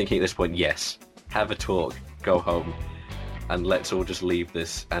you're just thinking at this point, yes, have a talk, go home, and let's all just leave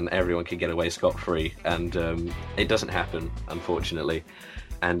this, and everyone can get away scot-free. And it doesn't happen, unfortunately.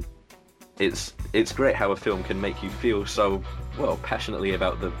 And it's great how a film can make you feel so, well, passionately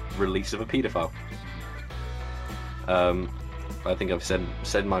about the release of a paedophile. I think I've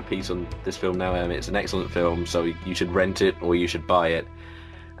said my piece on this film now. It's an excellent film, so you should rent it or you should buy it,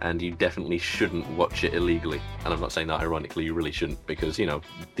 and you definitely shouldn't watch it illegally. And I'm not saying that ironically, you really shouldn't, because, you know,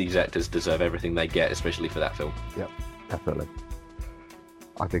 these actors deserve everything they get, especially for that film. Yep, definitely.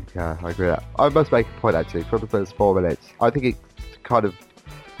 I think I agree with that. I must make a point, actually, from the first 4 minutes. I think it's kind of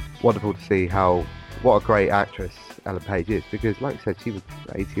wonderful to see what a great actress Ellen Page is, because, like you said, she was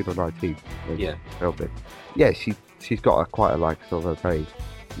 18 or 19 when she filmed it. Yeah, she's got quite a sort of a very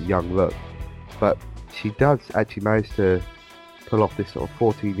young look, but she does actually manage to pull off this sort of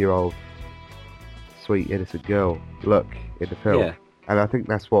 14-year-old sweet innocent girl look in the film. Yeah. And I think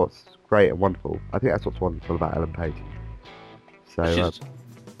that's what's great and wonderful. I think that's what's wonderful about Ellen Page. So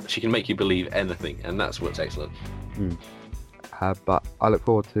she can make you believe anything, and that's what's excellent. But I look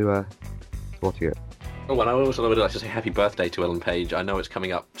forward to watching it. Oh, and I also would like to say happy birthday to Ellen Page. I know it's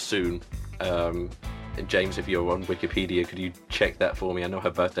coming up soon. James, if you're on Wikipedia, could you check that for me? I know her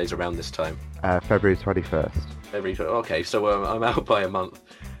birthday's around this time. February 21st. Okay, so I'm out by a month.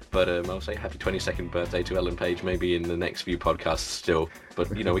 But I'll say happy 22nd birthday to Ellen Page, maybe in the next few podcasts still.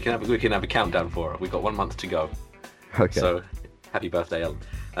 But, you know, we can have a countdown for her. We've got 1 month to go. Okay. So, happy birthday,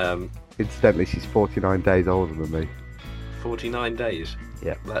 Ellen. Incidentally, she's 49 days older than me. 49 days?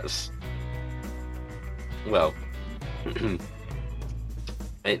 Yeah. That's... Well...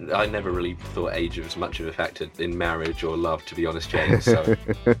 I never really thought age was much of a factor in marriage or love, to be honest, James, so...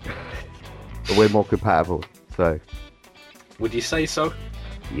 But we're more compatible, so... Would you say so?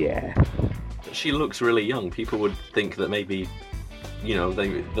 Yeah. She looks really young. People would think that maybe, you know,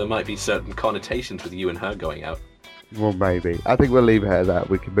 there might be certain connotations with you and her going out. Well, maybe. I think we'll leave it at that.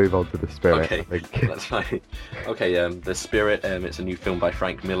 We can move on to The Spirit. Okay, I think. That's fine. Okay, The Spirit, it's a new film by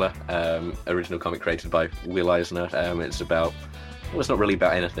Frank Miller, original comic created by Will Eisner. It's about... Well, it's not really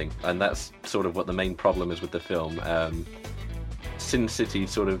about anything, and that's sort of what the main problem is with the film. Sin City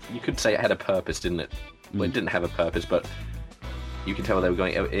sort of... You could say it had a purpose, didn't it? Well, it didn't have a purpose, but you can tell they were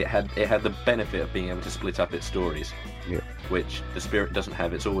going... It had the benefit of being able to split up its stories, which The Spirit doesn't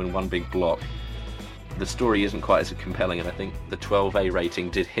have. It's all in one big block. The story isn't quite as compelling, and I think the 12A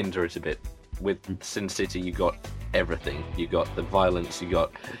rating did hinder it a bit. With Sin City, you got everything. You got the violence, you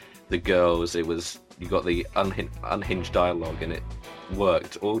got the girls, you got the unhinged dialogue, and it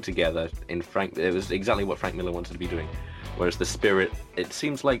worked all together. It was exactly what Frank Miller wanted to be doing. Whereas The Spirit, it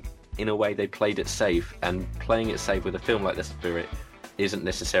seems like, in a way, they played it safe, and playing it safe with a film like The Spirit isn't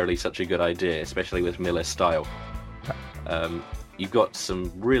necessarily such a good idea, especially with Miller's style. You've got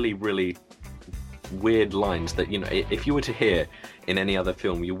some really, really weird lines that, you know, if you were to hear in any other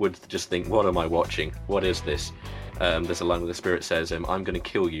film, you would just think, what am I watching? What is this? There's a line where The Spirit says, I'm going to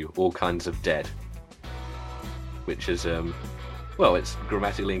kill you, all kinds of dead. Which is, well, it's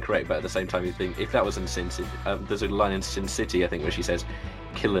grammatically incorrect, but at the same time you think, if that was in Sin City, there's a line in Sin City, I think, where she says,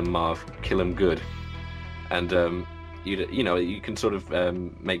 kill him, Marv, kill him good. And, you know, you can sort of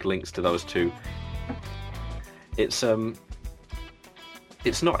make links to those two. It's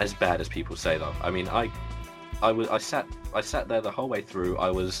not as bad as people say, though. I mean, I sat there the whole way through. I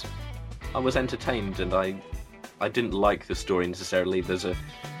was entertained, and I didn't like the story necessarily.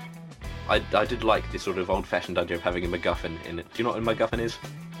 I did like this sort of old-fashioned idea of having a MacGuffin in it. Do you know what a MacGuffin is?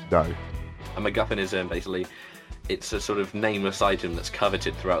 No. A MacGuffin is basically, it's a sort of nameless item that's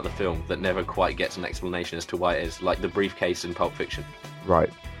coveted throughout the film that never quite gets an explanation as to why it is, like the briefcase in Pulp Fiction. Right.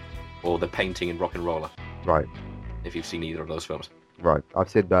 Or the painting in Rock and Roller. Right. If you've seen either of those films. Right. I've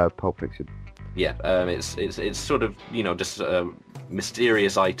seen Pulp Fiction. Yeah, it's sort of, you know, just a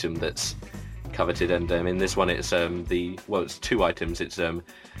mysterious item that's coveted, and in this one it's it's two items. It's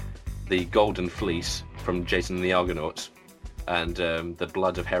the Golden Fleece from Jason and the Argonauts, and the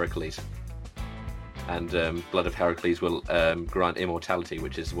Blood of Heracles. And Blood of Heracles will grant immortality,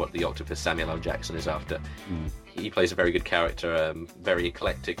 which is what the octopus Samuel L. Jackson is after. He plays a very good character, very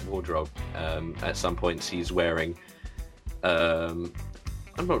eclectic wardrobe. At some points he's wearing...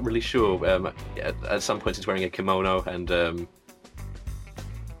 I'm not really sure. At some points he's wearing a kimono, and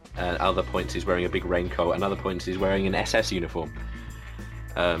at other points he's wearing a big raincoat, and other points he's wearing an SS uniform.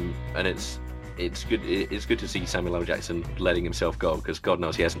 And it's it's good. It's good to see Samuel L. Jackson letting himself go, because God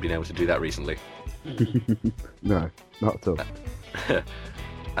knows he hasn't been able to do that recently. No, not at all.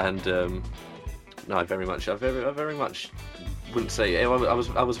 And no, I very much wouldn't say. I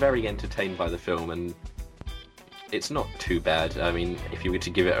was very entertained by the film, and it's not too bad. I mean, if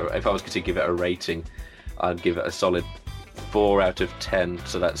I was to give it a rating, I'd give it a solid 4 out of 10.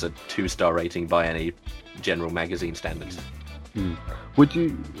 So that's a 2-star rating by any general magazine standards. Would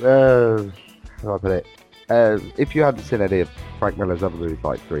you? How do I put it? If you hadn't seen any of Frank Miller's other movies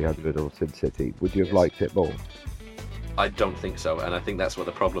like 300 or Sin City, would you have liked it more? I don't think so, and I think that's what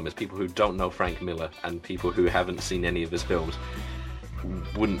the problem is. People who don't know Frank Miller and people who haven't seen any of his films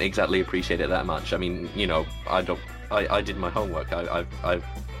wouldn't exactly appreciate it that much. I mean, you know, I did my homework. I've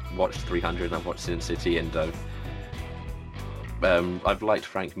watched 300 and I've watched Sin City, and I've liked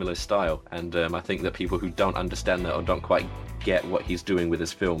Frank Miller's style, and I think that people who don't understand that or don't quite get what he's doing with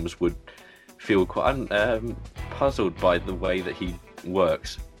his films would feel quite puzzled by the way that he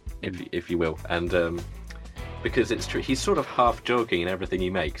works, if you will, and because it's true, he's sort of half joking in everything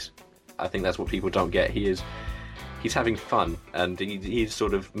he makes. I think that's what people don't get. He's having fun, and he's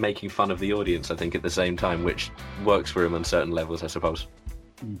sort of making fun of the audience, I think, at the same time, which works for him on certain levels, I suppose.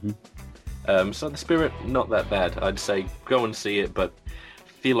 So The Spirit, not that bad. I'd say go and see it, but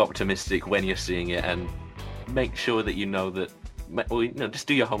feel optimistic when you're seeing it, and make sure that you know that, well, you know, just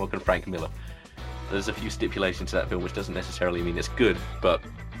do your homework on Frank Miller. There's a few stipulations to that film, which doesn't necessarily mean it's good, but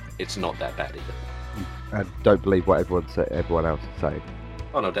it's not that bad either. And don't believe what everyone else is saying.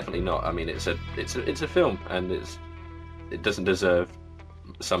 Oh no, definitely not. I mean, it's a film, and it doesn't deserve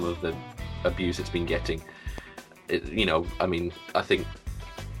some of the abuse it's been getting. You know, I mean, I think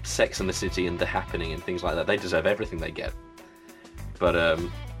Sex and the City and The Happening and things like that, they deserve everything they get. But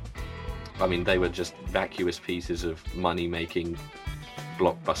I mean, they were just vacuous pieces of money-making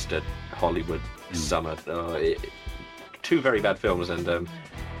blockbuster Hollywood summer. Two very bad films, and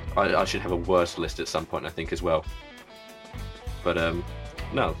I should have a worse list at some point, I think, as well. But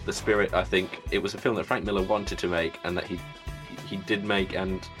no, The Spirit, I think it was a film that Frank Miller wanted to make, and that he did make,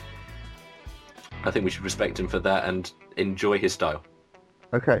 and I think we should respect him for that and enjoy his style.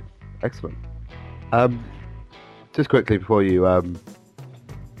 Okay, excellent. Just quickly before you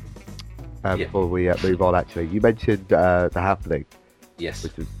before we move on, actually, you mentioned The Happening. Yes.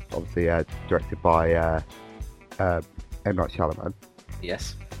 Which is obviously directed by M. Night Shyamalan.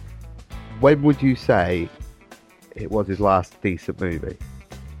 Yes. When would you say it was his last decent movie?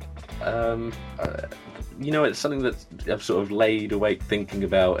 You know, it's something that I've sort of laid awake thinking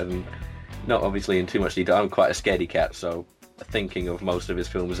about, and not obviously in too much detail. I'm quite a scaredy cat, so thinking of most of his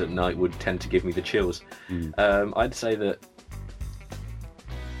films at night would tend to give me the chills. I'd say that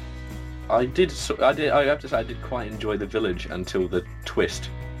I have to say I did quite enjoy The Village until the twist.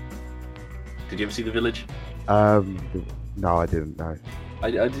 Did you ever see The Village? No, I didn't. No. I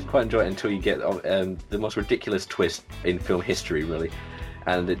did quite enjoy it until you get the most ridiculous twist in film history, really,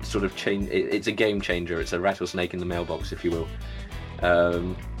 and it sort of it's a game changer. It's a rattlesnake in the mailbox, if you will.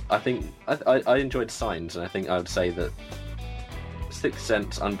 I think I enjoyed Signs, and I think I would say that Sixth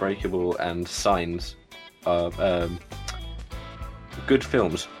Sense, Unbreakable, and Signs are good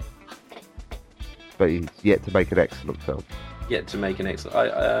films. But he's yet to make an excellent film. Yet to make an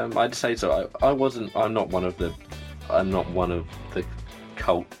excellent. I'd say so. I'm not one of the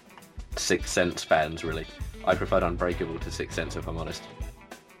cult Sixth Sense fans, really. I preferred Unbreakable to Sixth Sense, if I'm honest.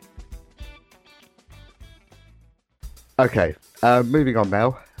 Okay, moving on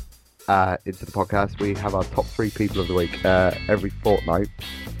now into the podcast. We have our top 3 people of the week. Every fortnight,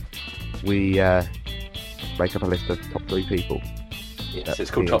 we make up a list of top 3 people. Yes,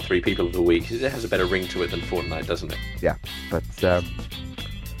 it's called Top 3 People of the Week. It has a better ring to it than Fortnite, doesn't it? Yeah, but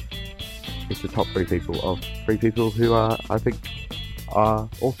it's the top 3 people of 3 people who I think are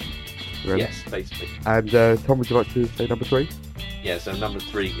awesome. Really. Yes, basically. And Tom, would you like to say number 3? Yeah, so number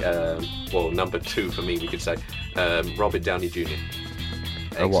 3, number 2 for me, we could say, Robert Downey Jr.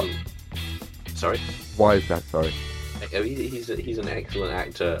 What? Sorry? Why is that? Sorry. He's an excellent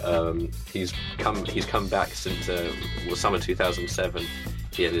actor. He's come back since summer 2007.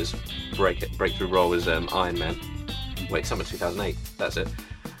 He had his breakthrough role as Iron Man. Wait, summer 2008. That's it.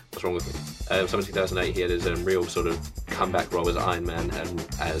 What's wrong with me? Summer 2008. He had his real sort of comeback role as Iron Man and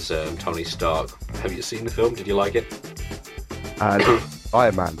as Tony Stark. Have you seen the film? Did you like it?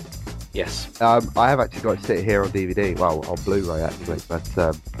 Iron Man. Yes. I have actually got to sit here on DVD. Well, on Blu-ray actually, but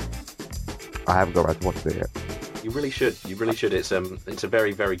I haven't got around to watching it yet. You really should. It's a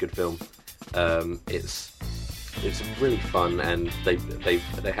very, very good film. It's really fun, and they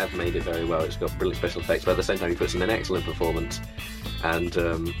have made it very well. It's got brilliant special effects, but at the same time he puts in an excellent performance, and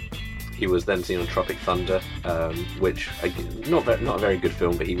He was then seen on Tropic Thunder, which not a very good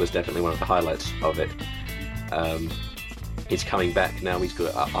film, but he was definitely one of the highlights of it. He's coming back now. He's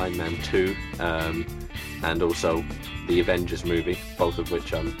got Iron Man 2, and also the Avengers movie, both of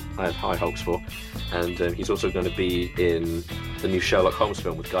which I have high hopes for. And he's also going to be in the new Sherlock Holmes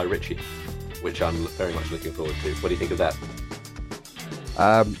film with Guy Ritchie, which I'm very much looking forward to. What do you think of that?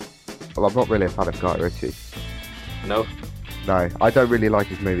 Well, I'm not really a fan of Guy Ritchie. No? No, I don't really like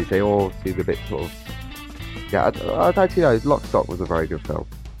his movies. They all seem a bit sort of... Yeah, I actually know Lock, Stock was a very good film.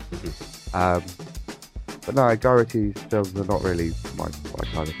 But no, Guy Ritchie's films are not really my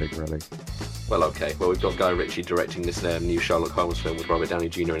kind of thing, really. Well, okay. Well, we've got Guy Ritchie directing this new Sherlock Holmes film with Robert Downey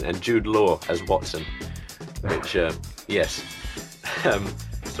Jr. and Jude Law as Watson, which, yes.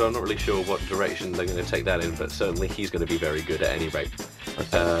 So I'm not really sure what direction they're going to take that in, but certainly he's going to be very good at any rate.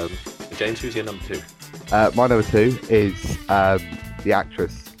 Okay. James, who's your number 2? My number 2 is the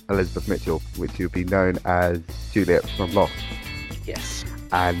actress Elizabeth Mitchell, which would be known as Juliet from Lost. Yes.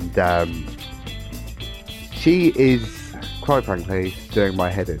 And she is, quite frankly, doing my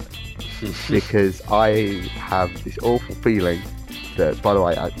head in. Because I have this awful feeling that, by the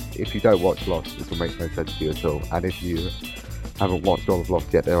way, if you don't watch Lost, this will make no sense to you at all. And if you haven't watched all of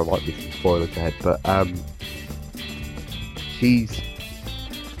Lost yet, there might be some spoilers ahead. But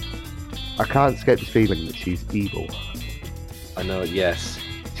I can't escape this feeling that she's evil. I know, yes.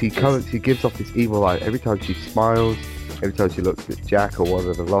 She gives off this evil light. Every time she smiles, every time she looks at Jack or one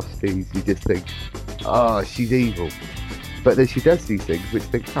of the Losties, you just think, oh, she's evil. But then she does these things which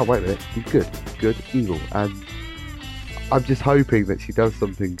think, oh, wait a minute, she's good, evil. And I'm just hoping that she does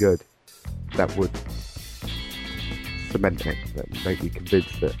something good that would cement it, that make me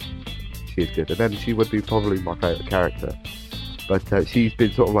convinced that she is good. And then she would be probably my favourite character. But she's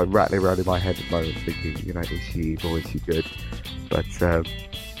been sort of like rattling around in my head at the moment, thinking, you know, is she evil, is she good? But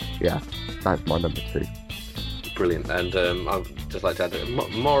yeah, that's my number 2. Brilliant. And I'd just like to add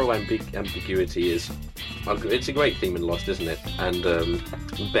that moral ambiguity is... It's a great theme in Lost, isn't it? And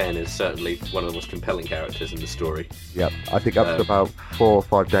Ben is certainly one of the most compelling characters in the story. Yeah, I think up to about 4 or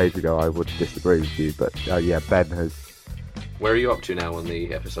 5 days ago I would disagree with you, but yeah, Ben has... Where are you up to now on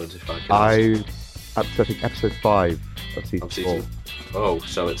the episodes, if I can ask? Up to, I think, episode 5 of season 4. Oh,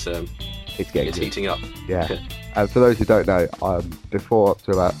 so it's heating up. Yeah. And for those who don't know, before up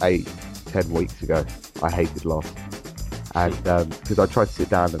to about 8-10 weeks ago, I hated Lost. And because I tried to sit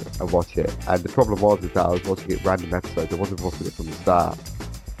down and watch it, and the problem was that I was watching it random episodes. I wasn't watching it from the start,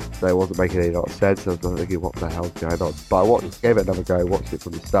 so it wasn't making any lot of sense. I was thinking, what the hell's going on? But I gave it another go, watched it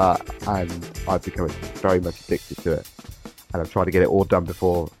from the start, and I've become very much addicted to it. And I'm trying to get it all done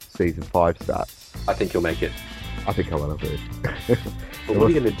before season 5 starts. I think you'll make it. I think I will have it. But what are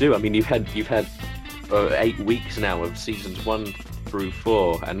you going to do? I mean, you've had 8 weeks now of seasons 1 through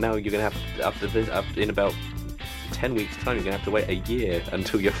 4, and now you're going to have in about 10 weeks time you're going to have to wait a year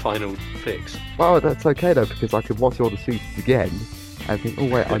until your final fix. Well, that's okay though, because I can watch all the seasons again and think, oh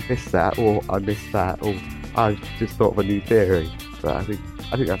wait, I missed that, or I missed that, or I just thought of a new theory. But I think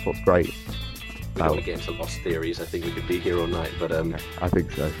that's what's great. We don't want to get into Lost theories. I think we could be here all night, but I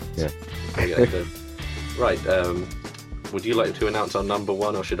think so, yeah. Right, would you like to announce our number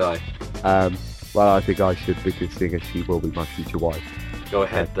 1, or should I? Well, I think I should, because seeing as she will be my future wife. Go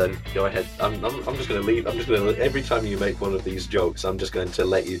ahead then. Go ahead. I'm just going to leave. Every time you make one of these jokes, I'm just going to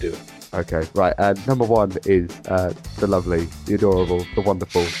let you do it. Okay, right. Number 1 is the lovely, the adorable, the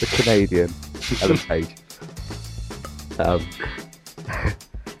wonderful, the Canadian Ellen Page.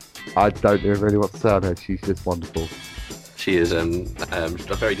 I don't even really want to say on her. She's just wonderful. She is a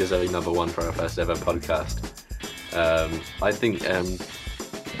very deserving number 1 for our first ever podcast. I think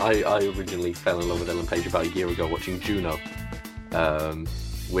I originally fell in love with Ellen Page about a year ago watching Juno.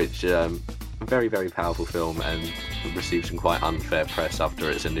 Which a very, very powerful film, and received some quite unfair press after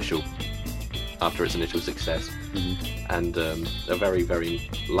its initial success. Mm-hmm. And a very, very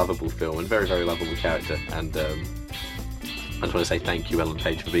lovable film and very, very lovable character. And I just want to say thank you, Ellen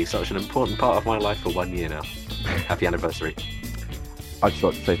Page, for being such an important part of my life for 1 year now. Happy anniversary. I'd just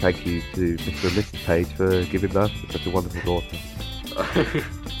like to say thank you to Mr. and Mrs. Page for giving birth to such a wonderful daughter.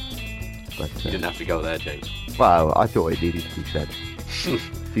 But, you didn't have to go there, James. Well, I thought it needed to be said.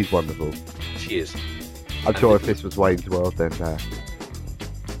 She's wonderful. She is. I'm sure if this was Wayne's World, then,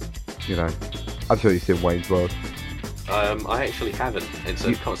 you know, I'm sure you've seen Wayne's World. I actually haven't. It's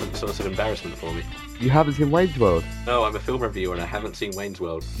a constant source of embarrassment for me. You haven't seen Wayne's World? No, I'm a film reviewer and I haven't seen Wayne's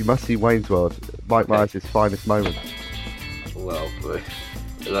World. You must see Wayne's World. Mike Myers' finest moment. Well,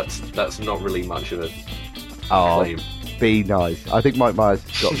 that's not really much of a claim. Be nice. I think Mike Myers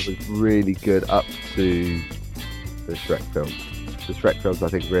was really good up to the Shrek film. the Shrek films, I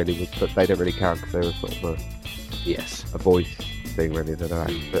think, really was, but they don't really count because they were sort of Yes. a voice thing, really. They don't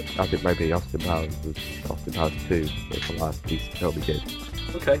act. But I think maybe Austin Powers 2 was the last piece of film he did.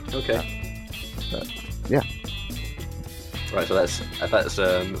 Okay. But, yeah. Right, so that's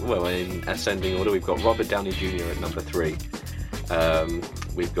well, in ascending order, we've got Robert Downey Jr. at number 3.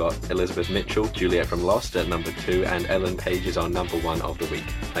 We've got Elizabeth Mitchell, Juliet from Lost, at number 2, and Ellen Page is our number 1 of the week.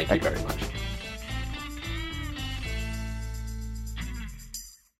 Thank you very much.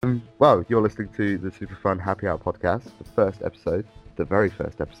 Well, you're listening to the Super Fun Happy Hour podcast, the very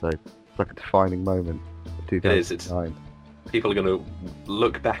first episode. It's like a defining moment of 2009. It is. People are going to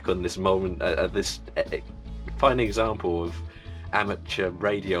look back on this moment, at this fine example of amateur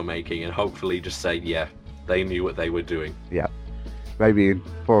radio making, and hopefully just say, yeah, they knew what they were doing. Yeah. Maybe in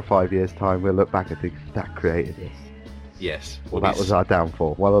 4 or 5 years' time, we'll look back and think, that created this. Yes. Well, that was our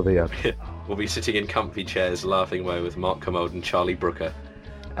downfall. One or the other. We'll be sitting in comfy chairs laughing away with Mark Kermode and Charlie Brooker.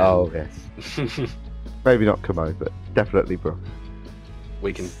 Oh, yes. Maybe not Kermode, but definitely Brooke.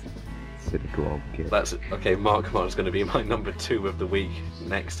 We can... Cynical old kid. That's okay. Mark Kermode's going to be my number 2 of the week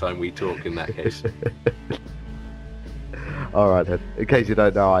next time we talk, in that case. Alright then. In case you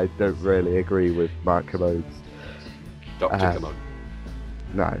don't know, I don't really agree with Mark Kermode's... Dr. Kermode.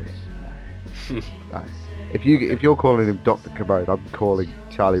 No. No. If you're calling him Dr. Kermode, I'm calling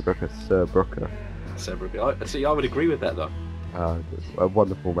Charlie Brooker Sir Brooker. Sir Brooker. See, I would agree with that, though. A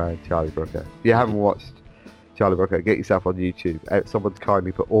wonderful man, Charlie Brooker. If you haven't watched Charlie Brooker, get yourself on YouTube. Someone's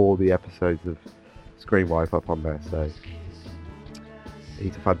kindly put all the episodes of Screen Wife up on there, so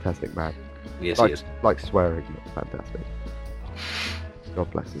he's a fantastic man. Yes, he is. Like swearing, but fantastic.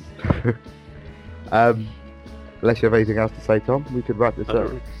 God bless him. Unless you have anything else to say, Tom, we could wrap this up.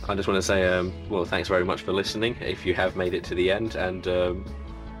 I just want to say, well, thanks very much for listening. If you have made it to the end, and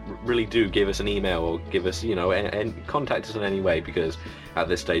really do give us an email or give us, and contact us in any way, because at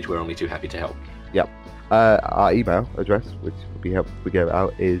this stage we're only too happy to help. Yep. Our email address, which would be helpful if we give it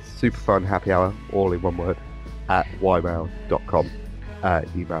out, is superfunhappyhour, all in one word, at ymail.com.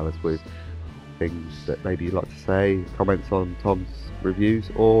 Email us with things that maybe you'd like to say, comments on Tom's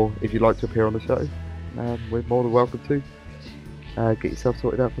reviews, or if you'd like to appear on the show, we're more than welcome to. Get yourself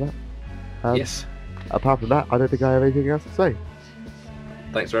sorted out for that. Yes. Apart from that, I don't think I have anything else to say.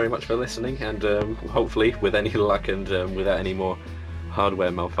 Thanks very much for listening, and hopefully, with any luck and without any more hardware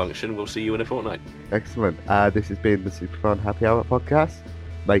malfunction, we'll see you in a fortnight. Excellent. This has been the Super Fun Happy Hour podcast,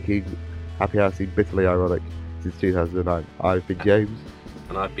 making Happy Hour seem bitterly ironic since 2009. I've been James.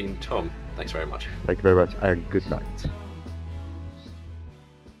 And I've been Tom. Thanks very much. Thank you very much, and good night.